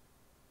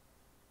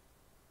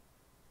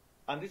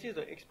 And this is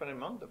the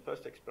experiment, the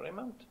first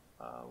experiment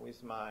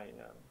with my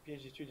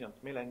PhD student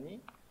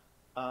Melanie.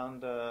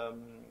 And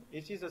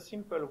it is a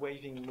simple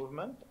waving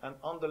movement. And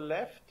on the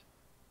left,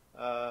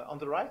 on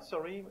the right,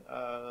 sorry,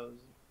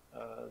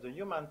 the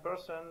human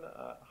person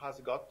has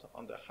got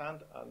on the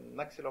hand an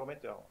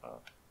accelerometer,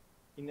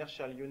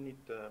 inertial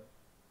unit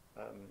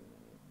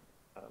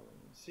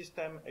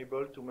system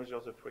able to measure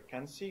the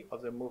frequency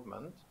of the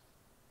movement.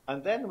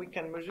 And then we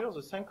can measure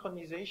the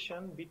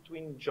synchronization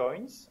between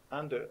joints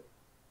and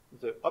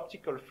the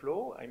optical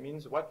flow. I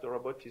mean what the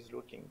robot is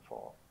looking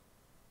for.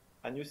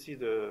 And you see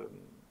the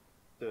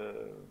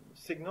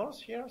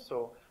signals here.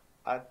 So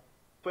at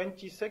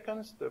 20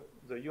 seconds,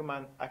 the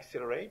human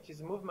accelerates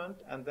his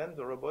movement, and then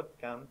the robot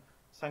can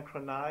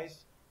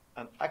synchronize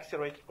and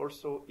accelerate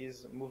also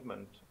his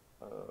movement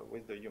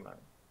with the human.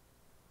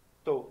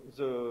 So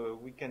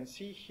we can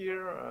see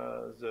here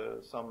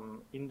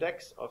some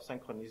index of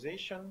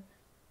synchronization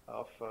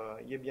of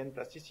Hebbian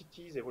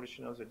plasticities,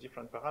 evolution of the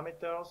different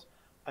parameters,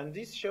 and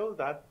this shows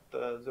that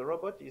the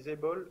robot is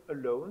able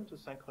alone to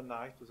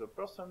synchronize to the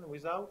person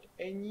without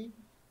any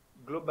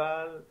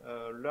global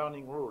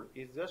learning rule.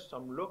 It's just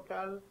some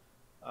local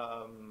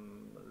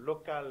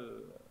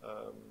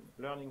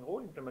learning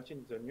rule implemented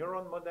in the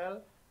neuron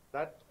model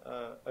that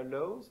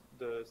allows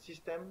the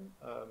system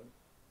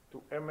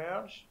to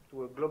emerge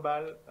to a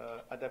global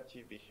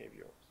adaptive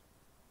behaviors.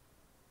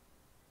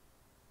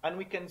 And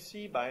we can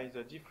see by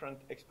the different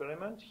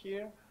experiments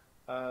here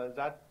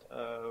that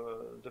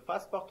the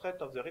fast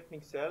portrait of the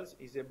rhythmic cells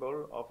is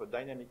able of a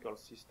dynamical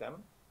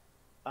system.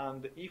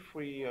 And if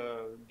we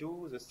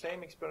do the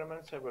same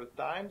experiment several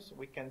times,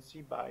 we can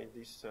see by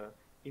this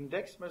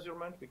index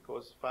measurement,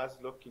 because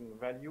fast locking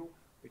value,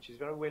 which is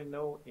very well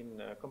known in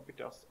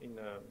computers, in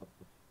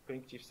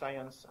cognitive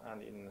science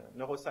and in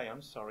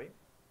neuroscience, sorry.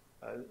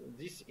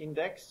 This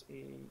index,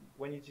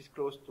 when it is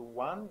close to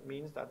 1,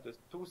 means that the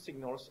two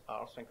signals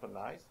are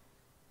synchronized.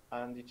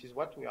 And it is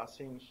what we are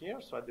seeing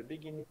here. So at the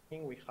beginning,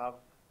 we have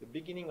the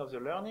beginning of the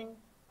learning,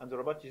 and the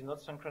robot is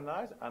not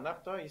synchronized, and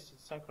after it's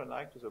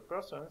synchronized to the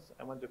persons,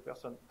 and when the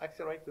person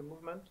accelerates the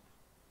movement,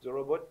 the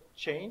robot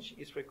changes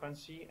its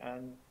frequency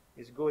and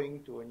is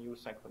going to a new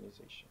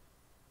synchronization.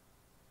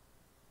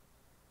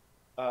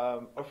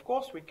 Of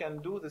course, we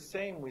can do the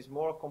same with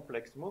more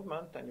complex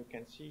movement, and you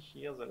can see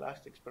here the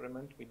last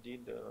experiment we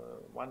did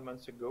 1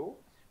 month ago.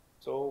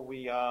 So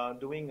we are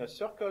doing a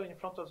circle in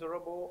front of the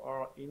robot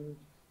or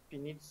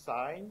infinite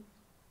sign,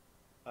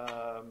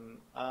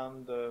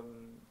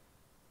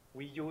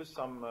 we use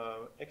some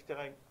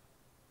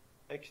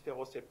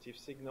exteroceptive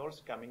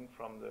signals coming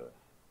from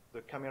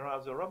the camera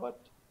of the robot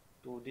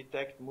to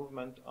detect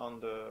movement on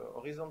the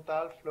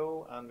horizontal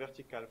flow and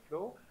vertical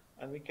flow,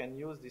 and we can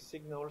use these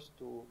signals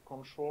to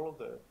control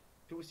the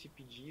two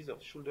CPGs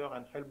of shoulder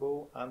and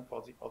elbow and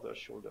for the other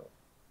shoulder.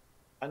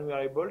 And we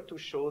are able to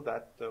show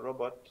that the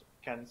robot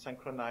can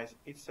synchronize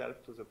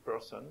itself to the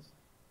persons.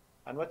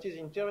 And what is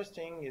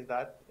interesting is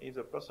that if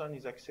the person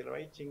is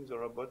accelerating, the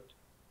robot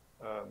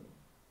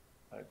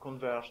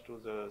converge to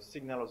the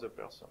signal of the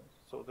person.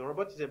 So the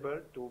robot is able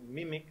to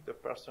mimic the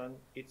person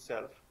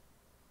itself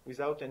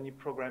without any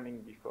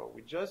programming before.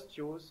 We just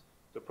use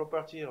the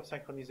property of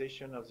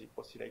synchronization of the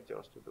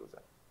oscillators to do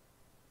that.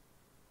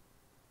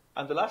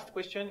 And the last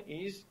question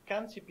is,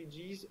 can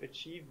CPGs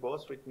achieve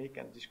both rhythmic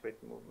and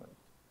discrete movement?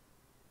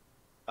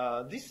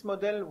 This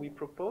model we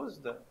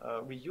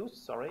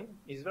used,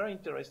 is very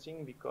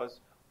interesting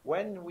because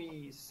when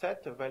we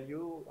set a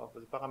value of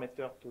the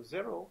parameter to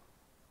 0,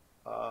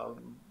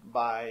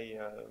 by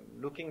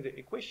looking the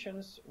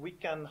equations, we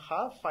can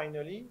have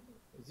finally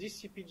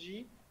this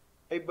CPG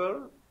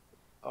able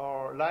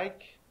are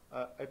like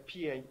a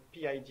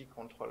PID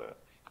controller.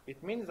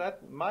 It means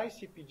that my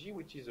CPG,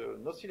 which is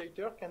an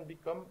oscillator, can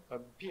become a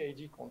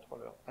PID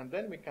controller, and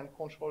then we can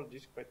control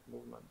discrete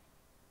movement.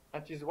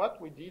 That is what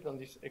we did on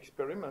this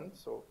experiment.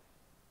 So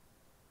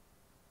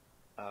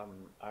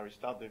I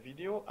restart the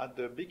video. At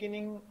the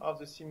beginning of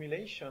the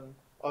simulation,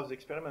 of the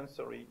experiment,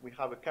 sorry, we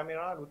have a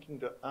camera looking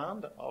the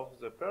hand of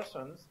the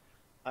persons,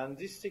 and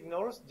this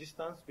signals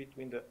distance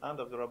between the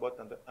hand of the robot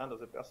and the hand of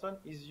the person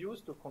is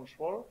used to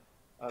control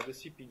the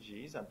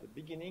CPGs. At the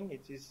beginning,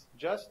 it is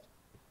just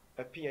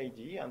a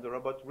PID, and the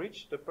robot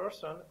reaches the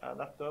person, and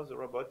after the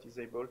robot is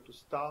able to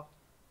start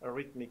a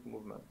rhythmic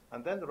movement.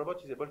 And then the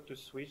robot is able to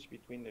switch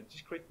between a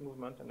discrete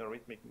movement and a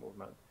rhythmic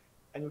movement.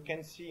 And you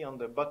can see on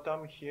the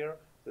bottom here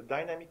the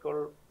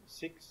dynamical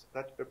six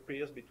that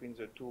appears between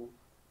the two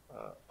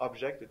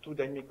objects, the two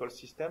dynamical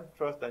systems.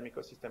 First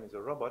dynamical system is a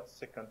robot,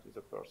 second is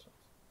a person.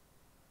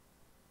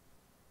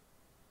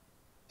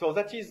 So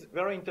that is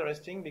very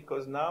interesting,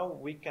 because now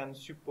we can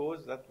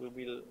suppose that we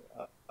will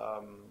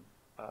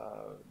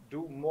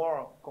do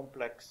more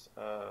complex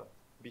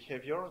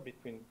behaviors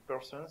between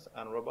persons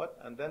and robot,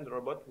 and then the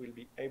robot will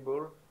be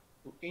able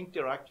to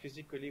interact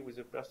physically with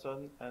the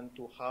person and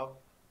to have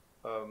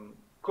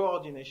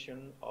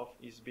coordination of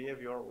his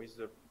behavior with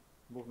the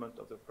movement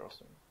of the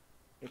person.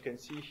 You can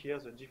see here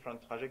the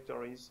different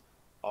trajectories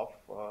of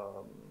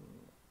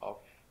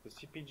the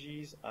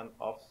CPGs and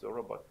of the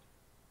robot.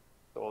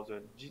 So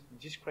the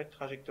discrete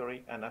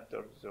trajectory and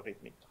after the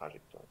rhythmic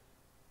trajectory.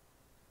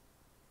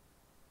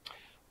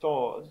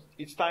 So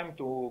it's time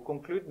to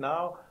conclude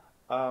now.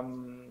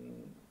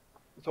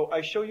 So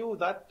I show you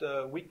that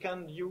we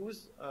can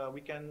use,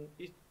 we can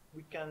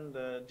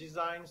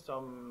design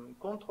some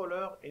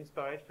controller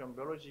inspired from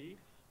biology,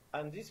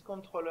 and these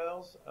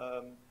controllers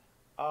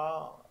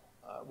are,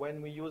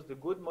 when we use the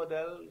good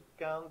model,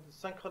 can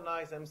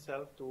synchronize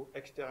themselves to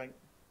external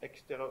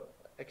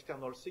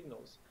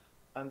signals.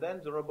 And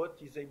then the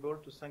robot is able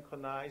to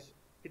synchronize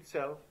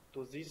itself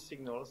to these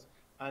signals.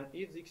 And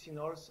if these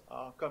signals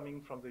are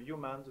coming from the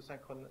human,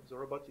 the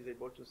robot is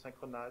able to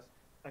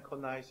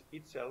synchronize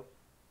itself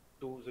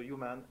to the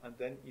human, and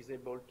then is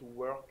able to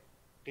work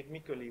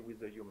rhythmically with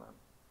the human.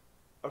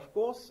 Of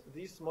course,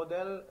 this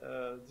model,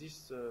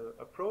 this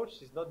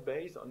approach is not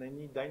based on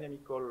any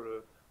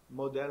dynamical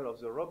model of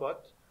the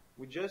robot.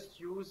 We just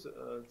use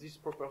this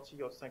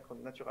property of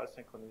natural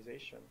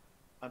synchronization.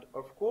 And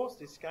of course,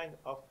 this kind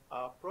of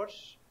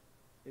approach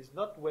is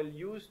not well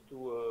used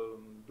to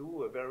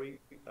do a very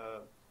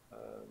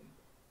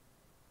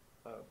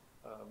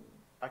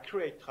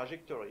accurate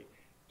trajectory.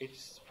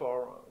 It's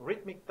for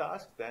rhythmic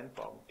tasks, then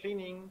for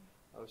cleaning,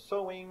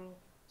 sewing,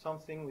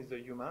 something with the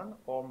human,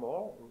 or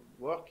more,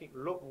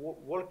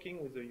 walking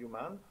with the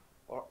human,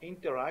 or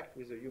interact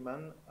with the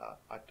human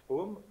at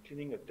home,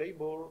 cleaning a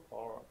table,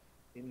 or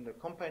in the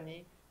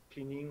company,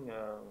 cleaning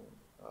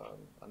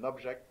an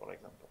object, for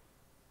example.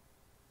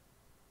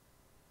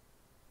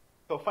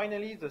 So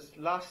finally, this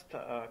last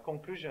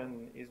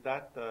conclusion is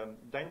that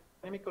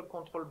dynamical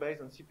control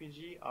based on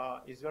CPG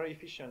is very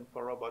efficient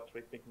for robot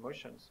rhythmic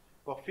motions,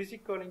 for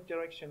physical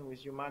interaction with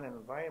human and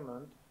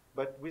environment,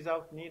 but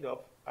without need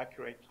of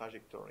accurate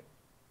trajectory.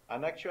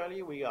 And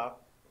actually, we are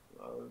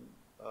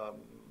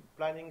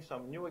planning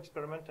some new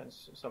experiment and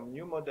some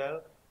new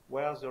model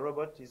where the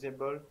robot is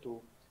able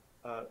to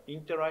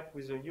interact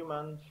with the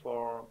human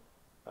for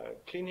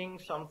cleaning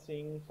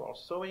something, for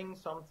sewing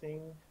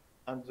something,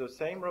 and the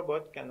same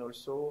robot can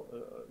also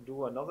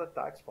do another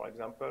task, for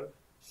example,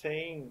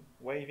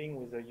 waving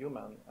with a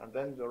human. And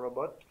then the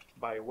robot,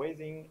 by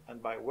waving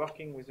and by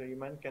working with a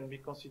human, can be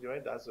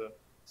considered as a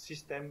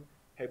system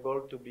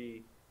able to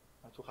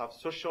have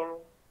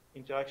social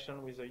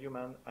interaction with the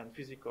human and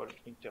physical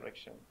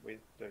interaction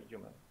with the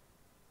human.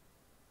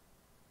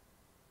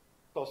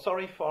 So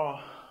sorry for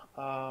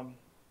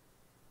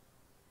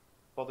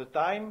the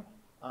time,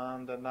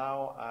 and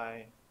now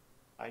I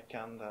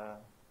can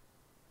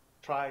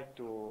try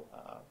to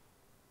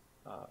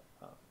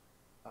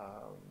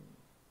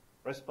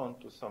respond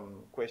to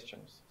some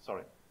questions.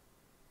 Sorry.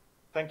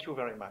 Thank you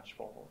very much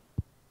for all.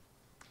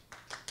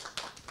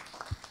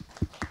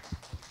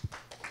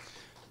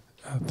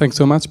 Thanks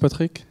so much,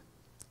 Patrick.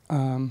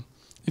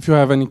 If you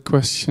have any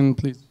question,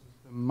 please,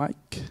 the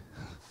mic.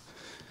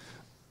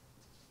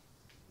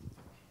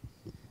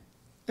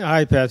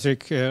 Hi,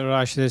 Patrick.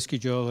 Rashid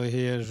Eskijolo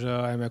here.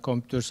 I'm a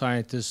computer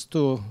scientist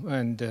too,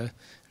 and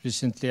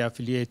recently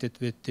affiliated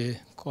with the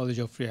College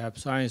of Rehab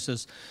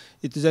Sciences.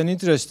 It is an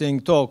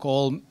interesting talk.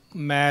 All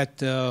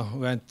math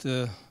went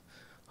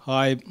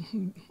high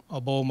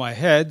above my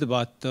head,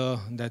 but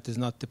that is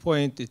not the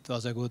point. It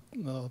was a good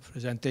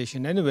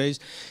presentation anyways.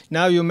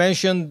 Now you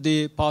mentioned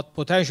the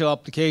potential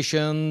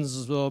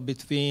applications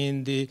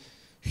between the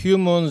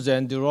humans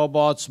and the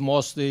robots.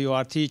 Mostly you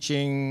are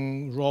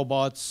teaching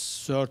robots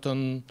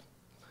certain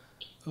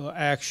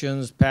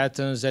actions,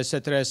 patterns,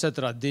 etc.,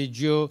 etc. Did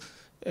you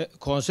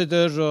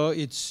consider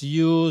its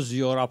use,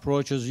 your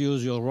approaches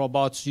use, your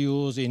robots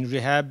use in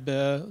rehab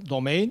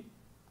domain?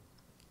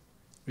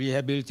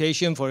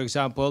 Rehabilitation, for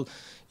example,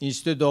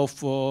 instead of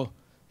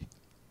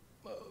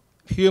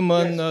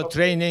human Yes,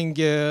 training,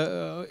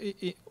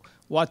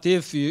 what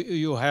if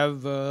you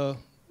have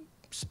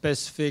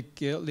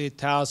specifically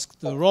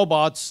tasked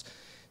robots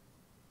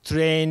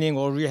training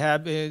or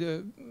rehab,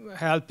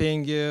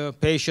 helping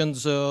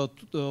patients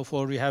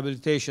for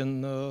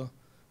rehabilitation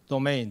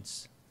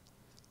domains?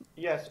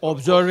 Yes.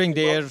 Observing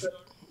their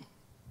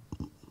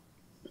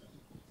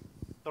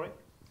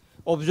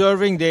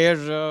observing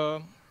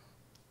their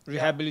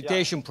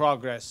rehabilitation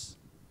progress.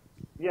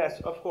 Yes,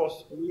 of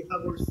course. We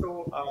have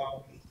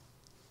also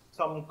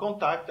some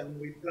contact, and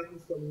we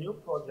plan some new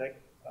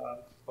project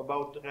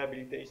about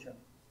rehabilitation.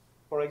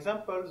 For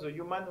example, the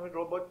humanoid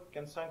robot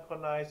can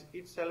synchronize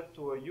itself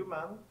to a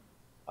human,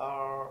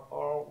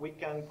 or we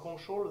can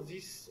control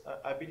these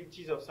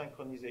abilities of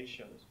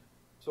synchronization.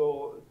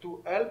 So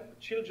to help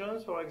children,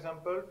 for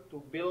example,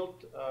 to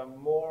build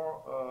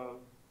more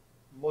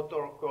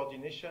motor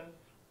coordination,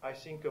 I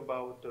think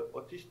about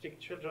autistic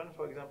children,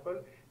 for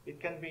example, it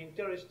can be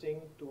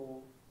interesting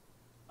to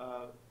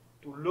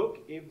look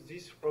if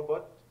this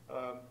robot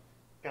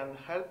can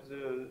help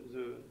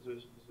the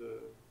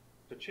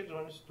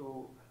children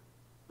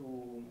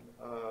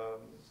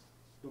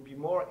to be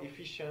more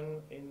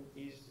efficient in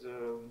his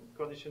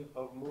condition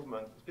of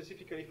movement,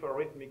 specifically for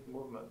rhythmic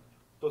movement.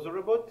 So the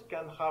robot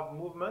can have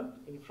movement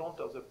in front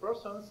of the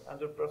persons, and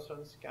the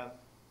persons can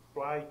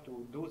try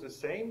to do the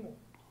same.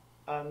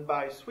 And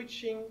by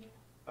switching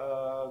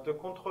the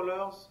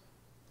controllers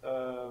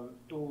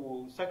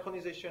to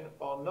synchronization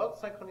or not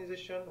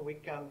synchronization, we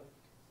can,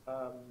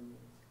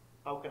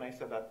 how can I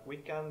say that? We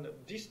can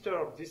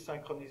disturb this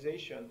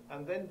synchronization,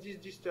 and then this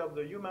disturb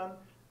the human,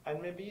 and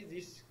maybe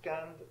this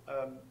can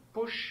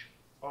push,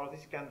 or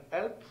this can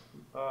help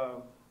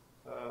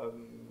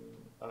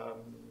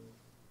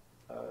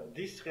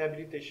this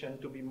rehabilitation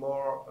to be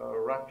more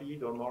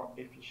rapid or more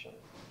efficient.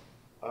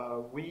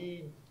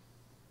 We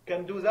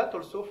can do that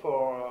also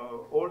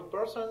for old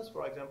persons,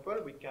 for example.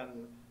 We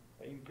can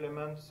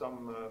implement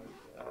some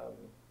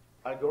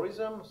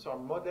algorithms,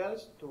 some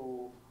models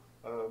to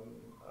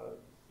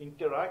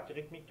interact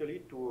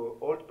rhythmically to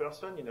old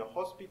person in a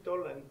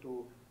hospital and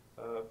to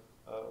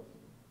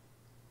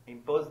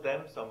impose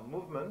them some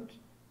movement,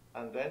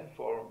 and then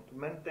to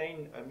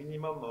maintain a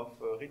minimum of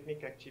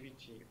rhythmic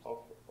activity of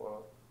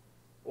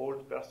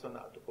old person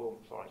at home,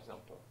 for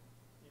example.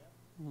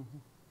 Yeah. Mm-hmm.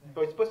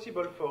 So it's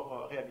possible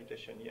for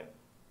rehabilitation, yeah.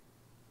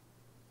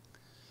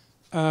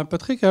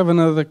 Patrick, I have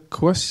another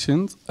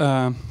question,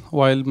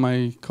 while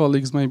my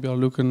colleagues maybe are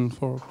looking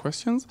for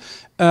questions.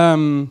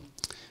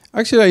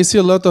 Actually, I see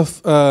a lot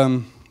of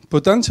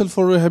potential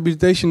for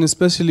rehabilitation,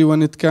 especially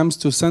when it comes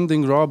to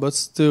sending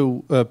robots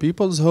to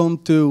people's home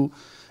to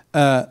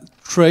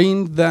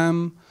train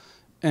them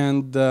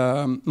and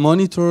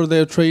monitor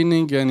their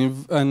training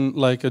and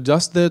like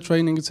adjust their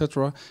training,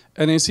 etc.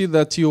 And I see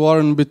that you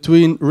are in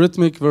between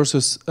rhythmic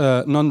versus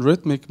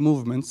non-rhythmic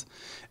movements.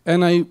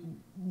 And I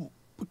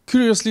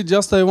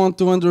want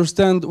to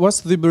understand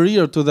what's the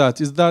barrier to that.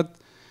 Is that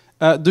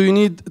do you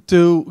need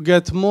to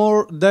get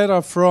more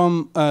data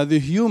from the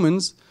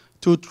humans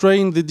to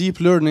train the deep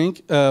learning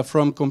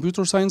from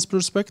computer science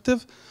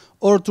perspective,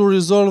 or to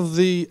resolve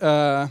the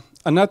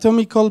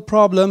anatomical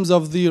problems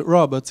of the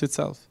robots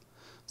itself?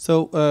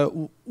 So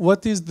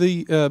what is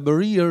the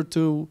barrier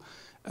to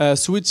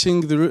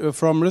switching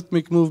from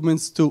rhythmic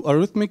movements to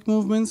arrhythmic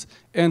movements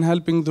and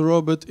helping the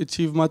robot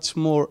achieve much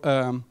more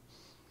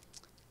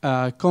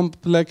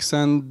complex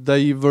and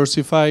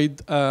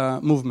diversified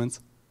movements?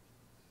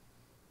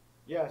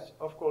 Yes,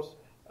 of course.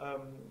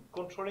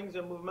 Controlling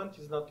the movement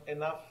is not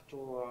enough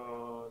to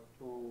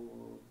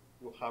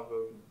have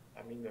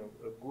a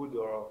good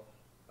or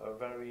a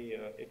very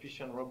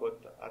efficient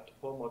robot at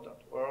home or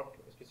at work,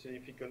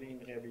 specifically in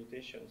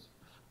rehabilitations.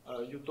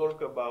 You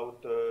talk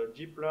about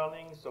deep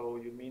learning, so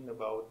you mean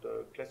about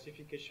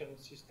classification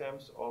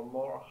systems or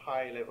more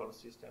high-level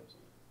systems.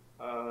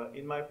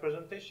 In my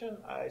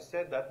presentation, I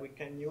said that we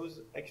can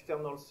use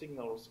external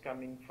signals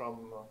coming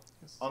from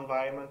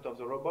environment of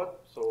the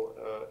robot, so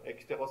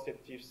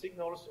exteroceptive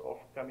signals, or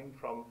coming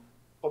from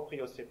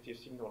proprioceptive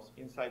signals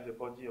inside the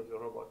body of the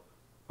robot.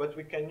 But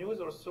we can use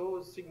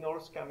also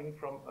signals coming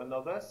from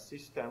another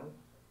system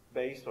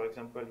based, for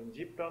example, in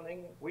deep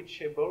learning,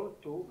 which is able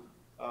to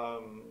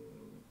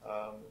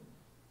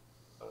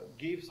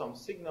give some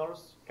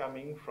signals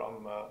coming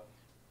from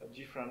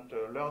different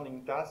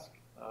learning tasks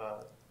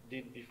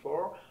did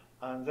before,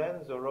 and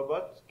then the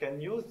robot can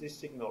use these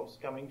signals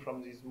coming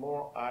from this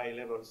more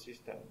high-level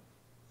system.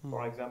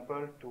 For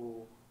example,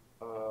 to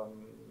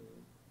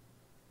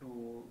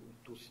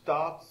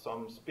start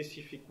some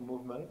specific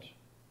movement.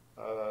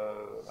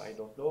 I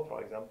don't know,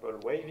 for example,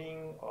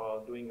 waving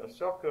or doing a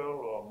circle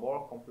or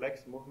more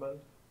complex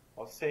movement,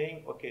 or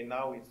saying, okay,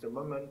 now it's the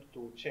moment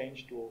to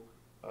change to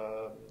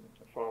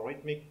for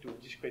rhythmic to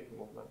discrete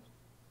movement.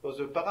 So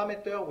the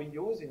parameter we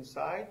use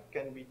inside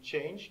can be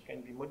changed,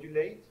 can be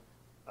modulated,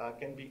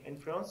 can be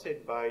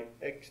influenced by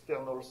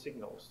external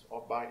signals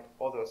or by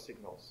other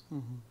signals.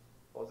 Mm-hmm.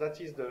 So that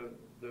is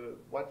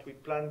what we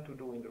plan to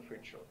do in the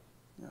future.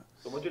 Yeah.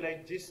 So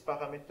modulate these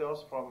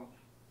parameters from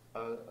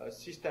a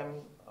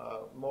system,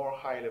 more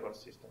high-level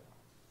system.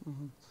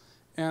 Mm-hmm.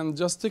 And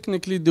just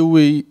technically, do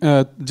we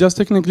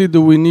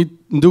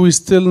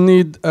still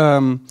need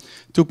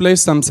to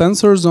place some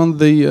sensors on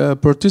the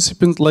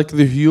participant, like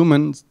the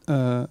human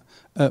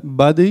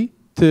body,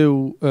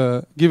 to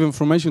give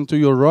information to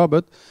your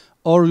robot,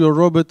 or your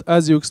robot,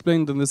 as you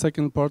explained in the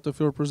second part of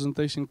your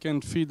presentation,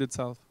 can feed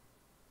itself?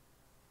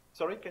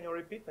 Sorry, can you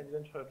repeat? I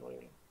didn't hear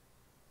really.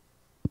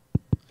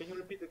 Can you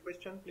repeat the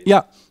question, please?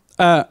 Yeah.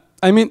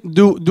 I mean,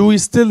 do we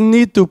still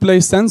need to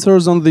place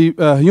sensors on the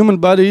human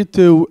body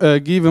to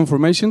give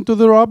information to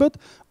the robot?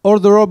 Or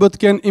the robot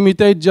can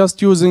imitate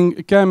just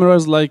using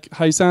cameras like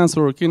Hisense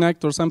or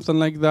Kinect or something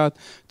like that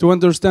to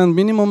understand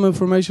minimum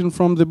information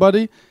from the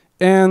body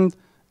and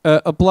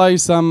apply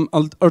some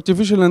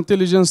artificial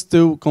intelligence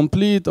to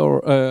complete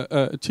or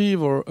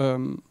achieve or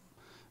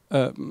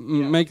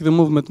make the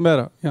movement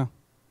better? Yeah.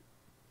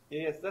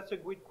 Yes, that's a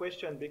good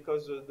question,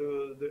 because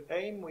the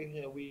aim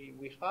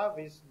we have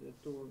is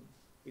to,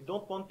 we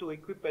don't want to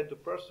equip the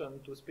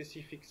person to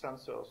specific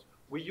sensors.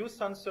 We use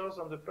sensors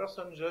on the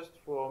person just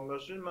for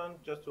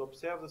measurement, just to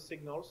observe the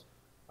signals.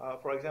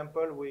 For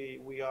example,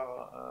 we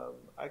are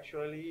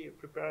actually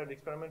preparing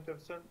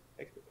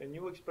a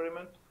new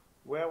experiment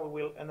where we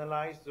will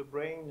analyze the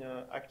brain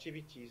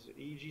activities,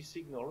 EEG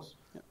signals,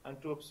 yeah,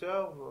 and to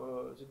observe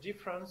the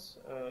difference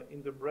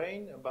in the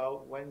brain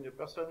about when the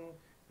person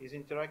is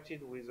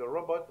interacted with a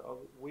robot or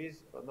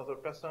with another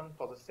person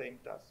for the same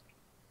task.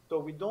 So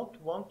we don't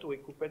want to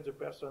equip the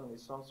person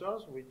with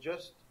sensors, we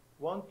just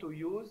want to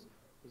use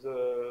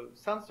the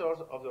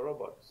sensors of the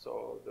robot.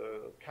 So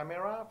the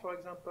camera, for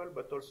example,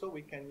 but also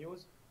we can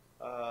use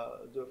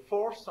the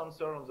force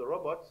sensor on the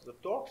robot, the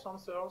torque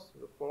sensors,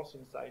 the force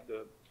inside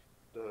the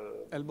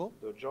elbow,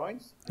 the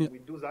joints. Yeah. And we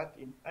do that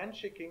in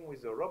handshaking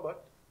with the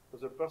robot. So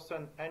the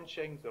person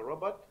handshakes the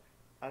robot,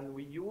 and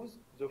we use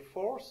the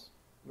force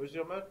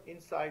measurement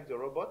inside the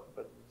robot,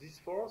 but this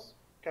force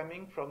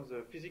coming from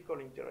the physical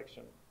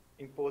interaction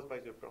imposed by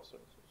the person.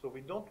 So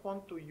we don't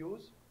want to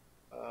use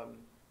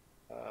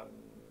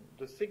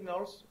the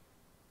signals.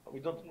 We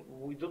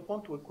don't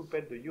want to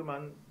equip the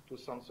human to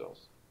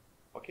sensors.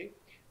 Okay,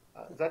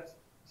 that's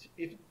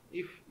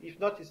if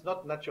not, it's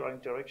not natural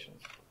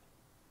interactions.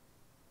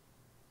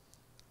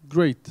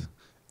 Great.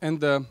 And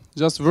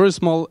just very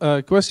small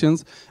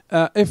questions.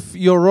 If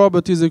your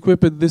robot is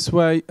equipped this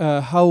way,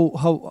 how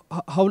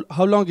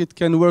long it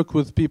can work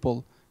with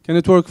people? Can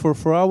it work for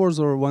 4 hours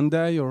or 1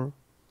 day, or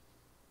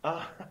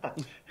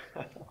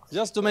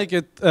just to make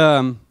it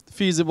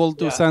feasible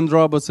to send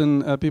robots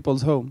in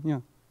people's home?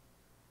 Yeah.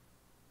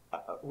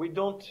 We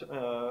don't,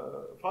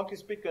 frankly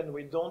speaking,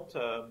 we don't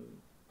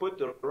put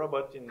the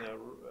robot in the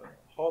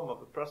home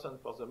of a person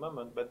for the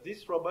moment. But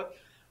this robot,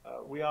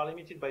 we are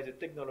limited by the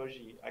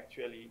technology,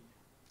 actually.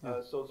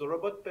 So the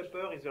robot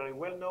paper is very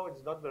well known.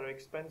 It's not very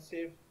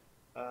expensive,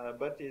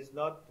 but it's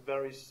not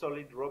very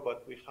solid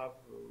robot. We have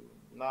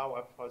now,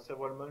 after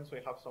several months,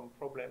 we have some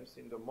problems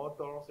in the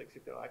motors,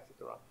 etc.,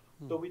 etc.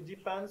 So we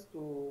depend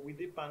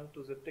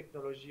to the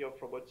technology of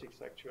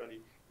robotics,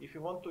 actually. If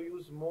you want to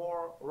use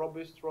more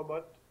robust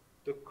robot,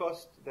 the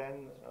cost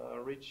then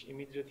reach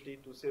immediately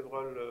to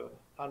several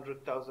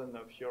 100,000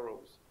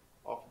 euros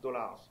of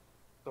dollars.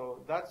 So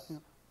that's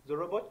the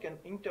robot can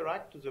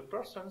interact to the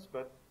persons,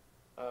 but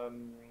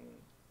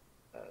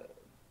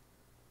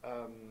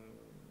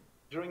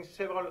during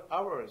several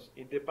hours.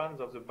 It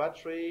depends of the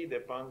battery,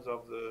 depends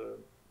of the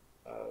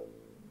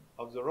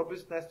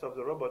robustness of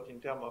the robot in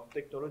terms of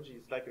technology.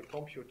 It's like a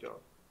computer.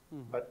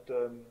 But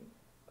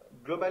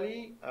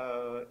globally,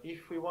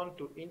 if we want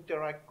to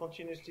interact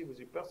continuously with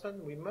the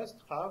person, we must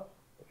have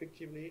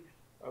effectively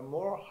a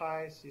more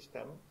higher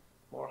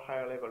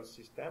level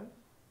system,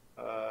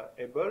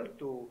 able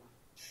to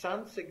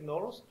send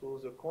signals to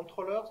the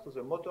controllers, to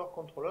the motor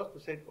controllers, to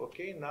say,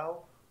 okay, now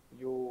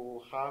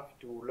you have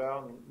to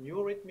learn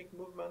new rhythmic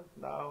movement.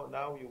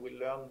 Now you will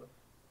learn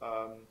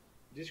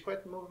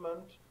discrete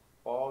movement,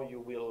 or you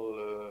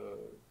will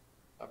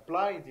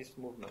apply this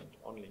movement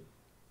only.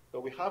 So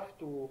we have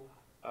to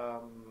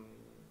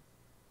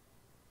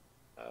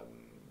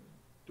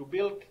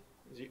build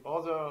the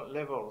other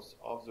levels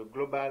of the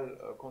global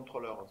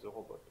controller of the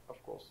robot,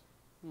 of course.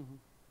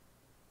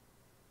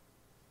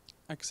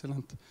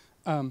 Excellent.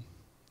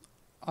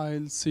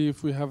 I'll see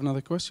if we have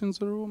another questions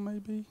in the room,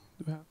 maybe.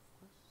 Do we have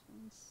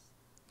questions?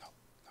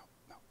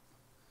 No.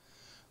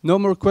 No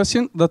more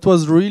question. That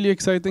was really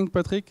exciting,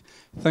 Patrick.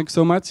 Thanks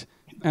so much.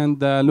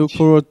 And look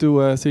forward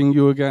to seeing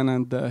you again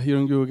and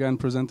hearing you again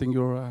presenting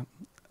your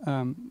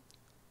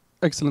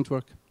excellent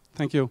work.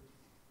 Thank you.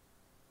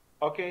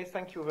 Okay,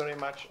 thank you very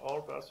much,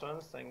 all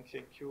persons. Thank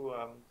you.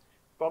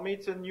 For me,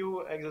 it's a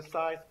new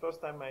exercise.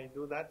 First time I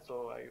do that,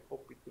 so I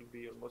hope it will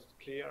be almost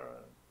clear.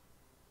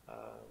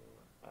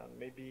 And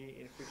maybe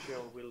in future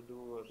we'll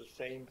do the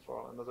same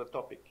for another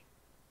topic.